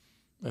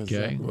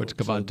 Okay. What's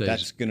Kevontae's? So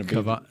that's going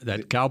to be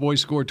that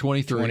Cowboys scored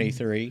 23.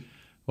 23.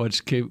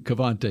 What's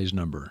Kevontae's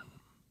number?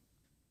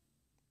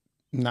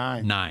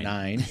 9.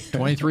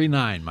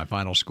 23-9, my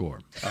final score.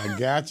 I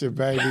got you,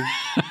 baby.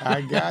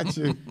 I got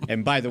you.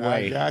 And by the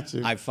way,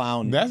 I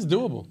found that's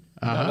doable.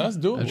 No, that's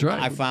doable. That's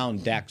right. I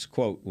found Dak's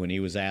quote when he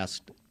was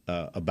asked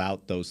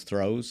about those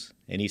throws,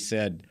 and he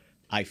said,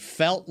 I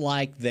felt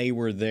like they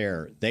were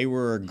there. They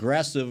were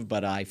aggressive,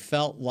 but I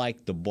felt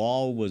like the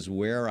ball was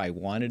where I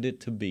wanted it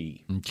to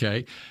be.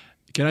 Okay.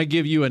 Can I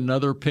give you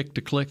another pick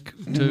to click,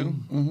 too?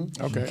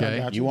 Okay. I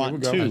got you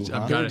want two?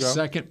 I've got a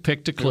second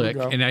pick to click,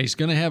 and he's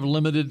going to have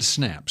limited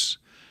snaps.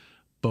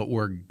 But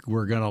we're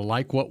going to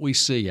like what we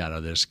see out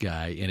of this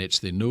guy, and it's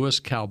the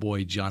newest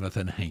Cowboy,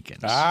 Jonathan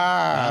Hankins.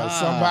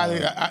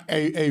 Somebody,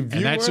 a viewer.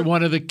 And that's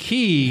one of the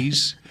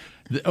keys.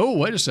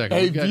 Wait a second.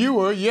 A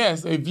viewer.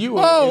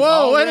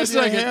 Whoa, wait a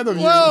second.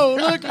 Whoa,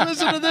 look,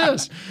 listen to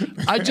this.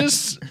 I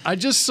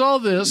just saw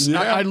this.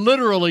 Yeah. I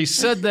literally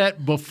said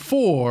that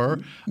before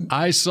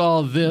I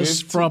saw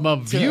this from a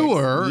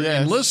viewer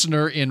and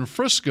listener in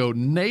Frisco,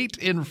 Nate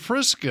in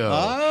Frisco.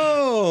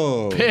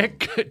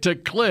 Pick to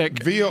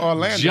click. Via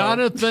Orlando.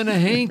 Jonathan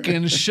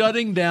Hankins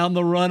shutting down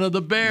the run of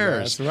the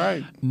Bears. That's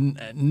right.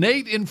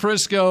 Nate in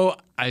Frisco,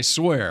 I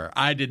swear,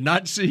 I did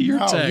not see your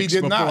text he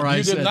did before not. I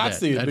You said did not that.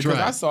 see it That's because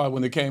right. I saw it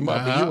when it came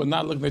up, and you were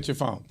not looking at your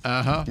phone.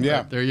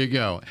 Yeah. There you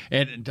go.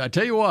 And I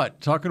tell you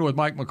what, talking with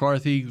Mike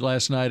McCarthy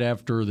last night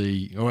after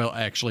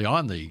actually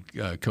on the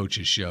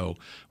coaches show,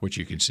 which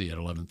you can see at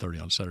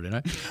 11:30 on Saturday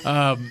night,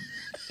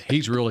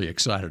 he's really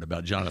excited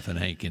about Jonathan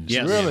Hankins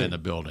in the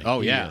building.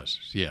 Oh, yeah.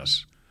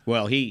 Yes.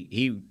 Well,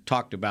 he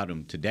talked about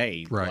him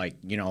today. Right. Like,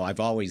 I've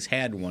always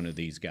had one of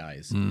these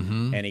guys.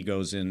 Mm-hmm. And he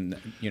goes in,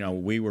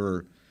 we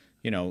were,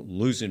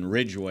 losing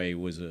Ridgeway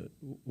was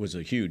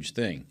a huge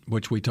thing.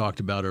 Which we talked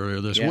about earlier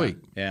this week.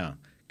 Yeah,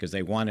 because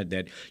they wanted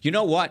that. You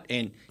know what?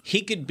 And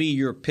he could be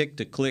your pick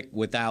to click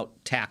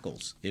without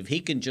tackles. If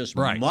he can just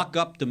muck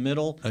up the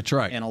middle That's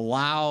right. and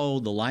allow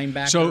the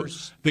linebackers.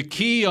 So the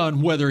key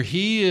on whether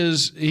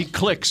he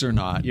clicks or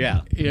not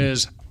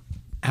is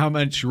how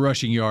much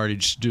rushing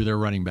yardage do their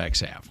running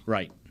backs have.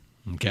 Right.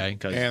 Okay.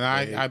 And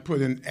I put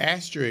an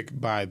asterisk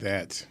by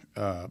that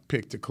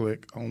pick to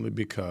click only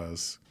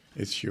because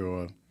it's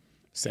your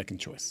second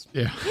choice.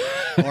 Yeah.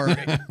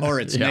 or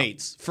it's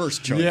Nate's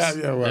first choice.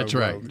 Yeah, well, that's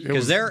right.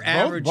 Because they're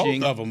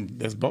averaging both of them.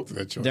 That's both of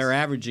their choices. They're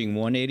averaging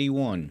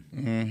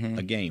 181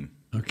 a game.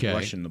 Okay.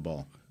 Rushing the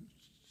ball.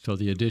 So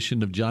the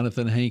addition of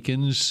Jonathan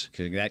Hankins.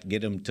 Could that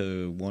get him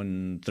to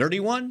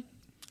 131?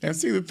 And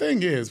see, the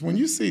thing is, when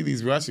you see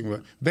these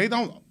rushing, they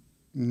don't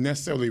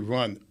necessarily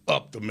run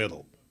up the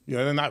middle.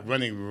 They're not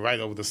running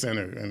right over the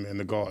center and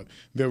the guard.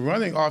 They're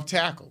running off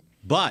tackle.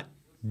 But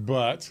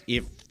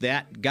if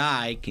that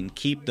guy can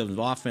keep the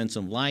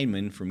offensive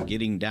lineman from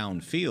getting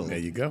downfield, there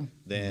you go.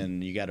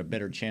 Then you got a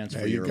better chance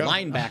for your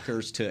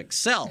linebackers to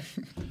excel.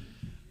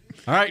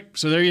 All right,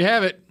 so there you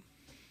have it.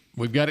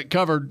 We've got it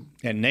covered.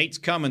 And Nate's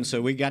coming,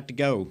 so we got to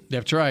go.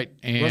 That's right.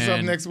 And what's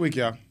up next week,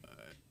 y'all?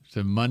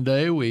 So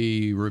Monday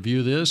we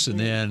review this, and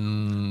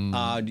then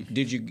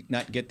did you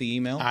not get the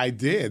email? I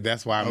did.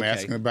 That's why I'm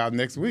asking about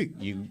next week.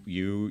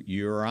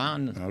 You're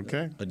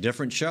on a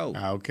different show.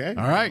 Okay.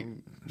 All right.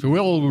 So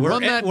we'll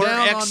run that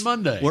down on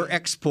Monday. We're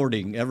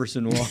exporting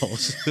Everson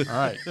Walls. All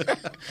right.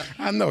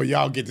 I know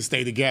y'all get to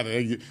stay together.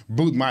 You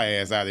boot my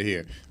ass out of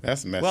here.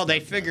 That's messed Well, up. they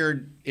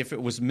figured if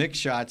it was Mick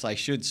Shots, I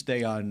should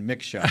stay on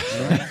Mick Shots.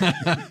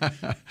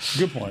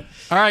 Good point.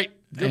 All right.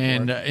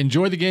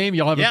 Enjoy the game.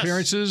 Y'all have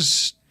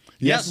appearances.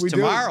 Yes, we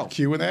tomorrow. Do.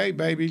 Q&A,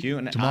 baby.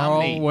 Tomorrow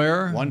Omni,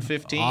 where?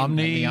 1:15.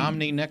 Omni. The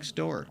Omni next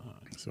door.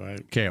 That's right.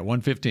 Okay, at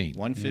 1:15.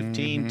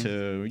 1:15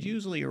 to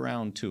usually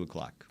around 2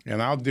 o'clock.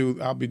 And I'll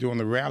be doing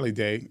the rally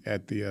day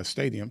at the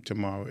stadium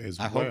tomorrow as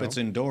well. I hope it's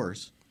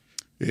indoors.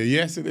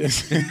 Yes, it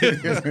is.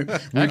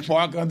 We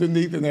park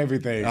underneath and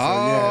everything.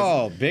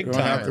 So big time.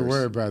 Don't have to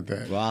worry about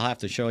that. Well, I'll have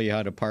to show you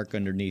how to park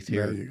underneath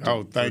here.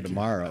 Thank you.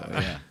 Tomorrow.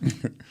 Yeah.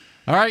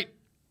 All right.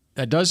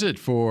 That does it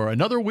for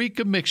another week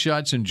of Mix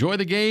Shots. Enjoy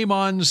the game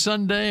on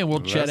Sunday, and we'll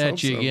chat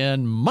at you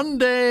again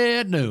Monday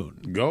at noon.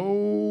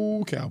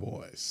 Go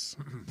Cowboys.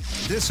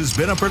 This has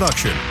been a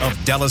production of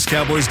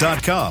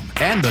DallasCowboys.com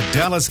and the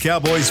Dallas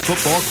Cowboys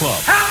Football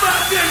Club. How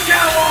about this,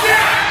 Cowboys?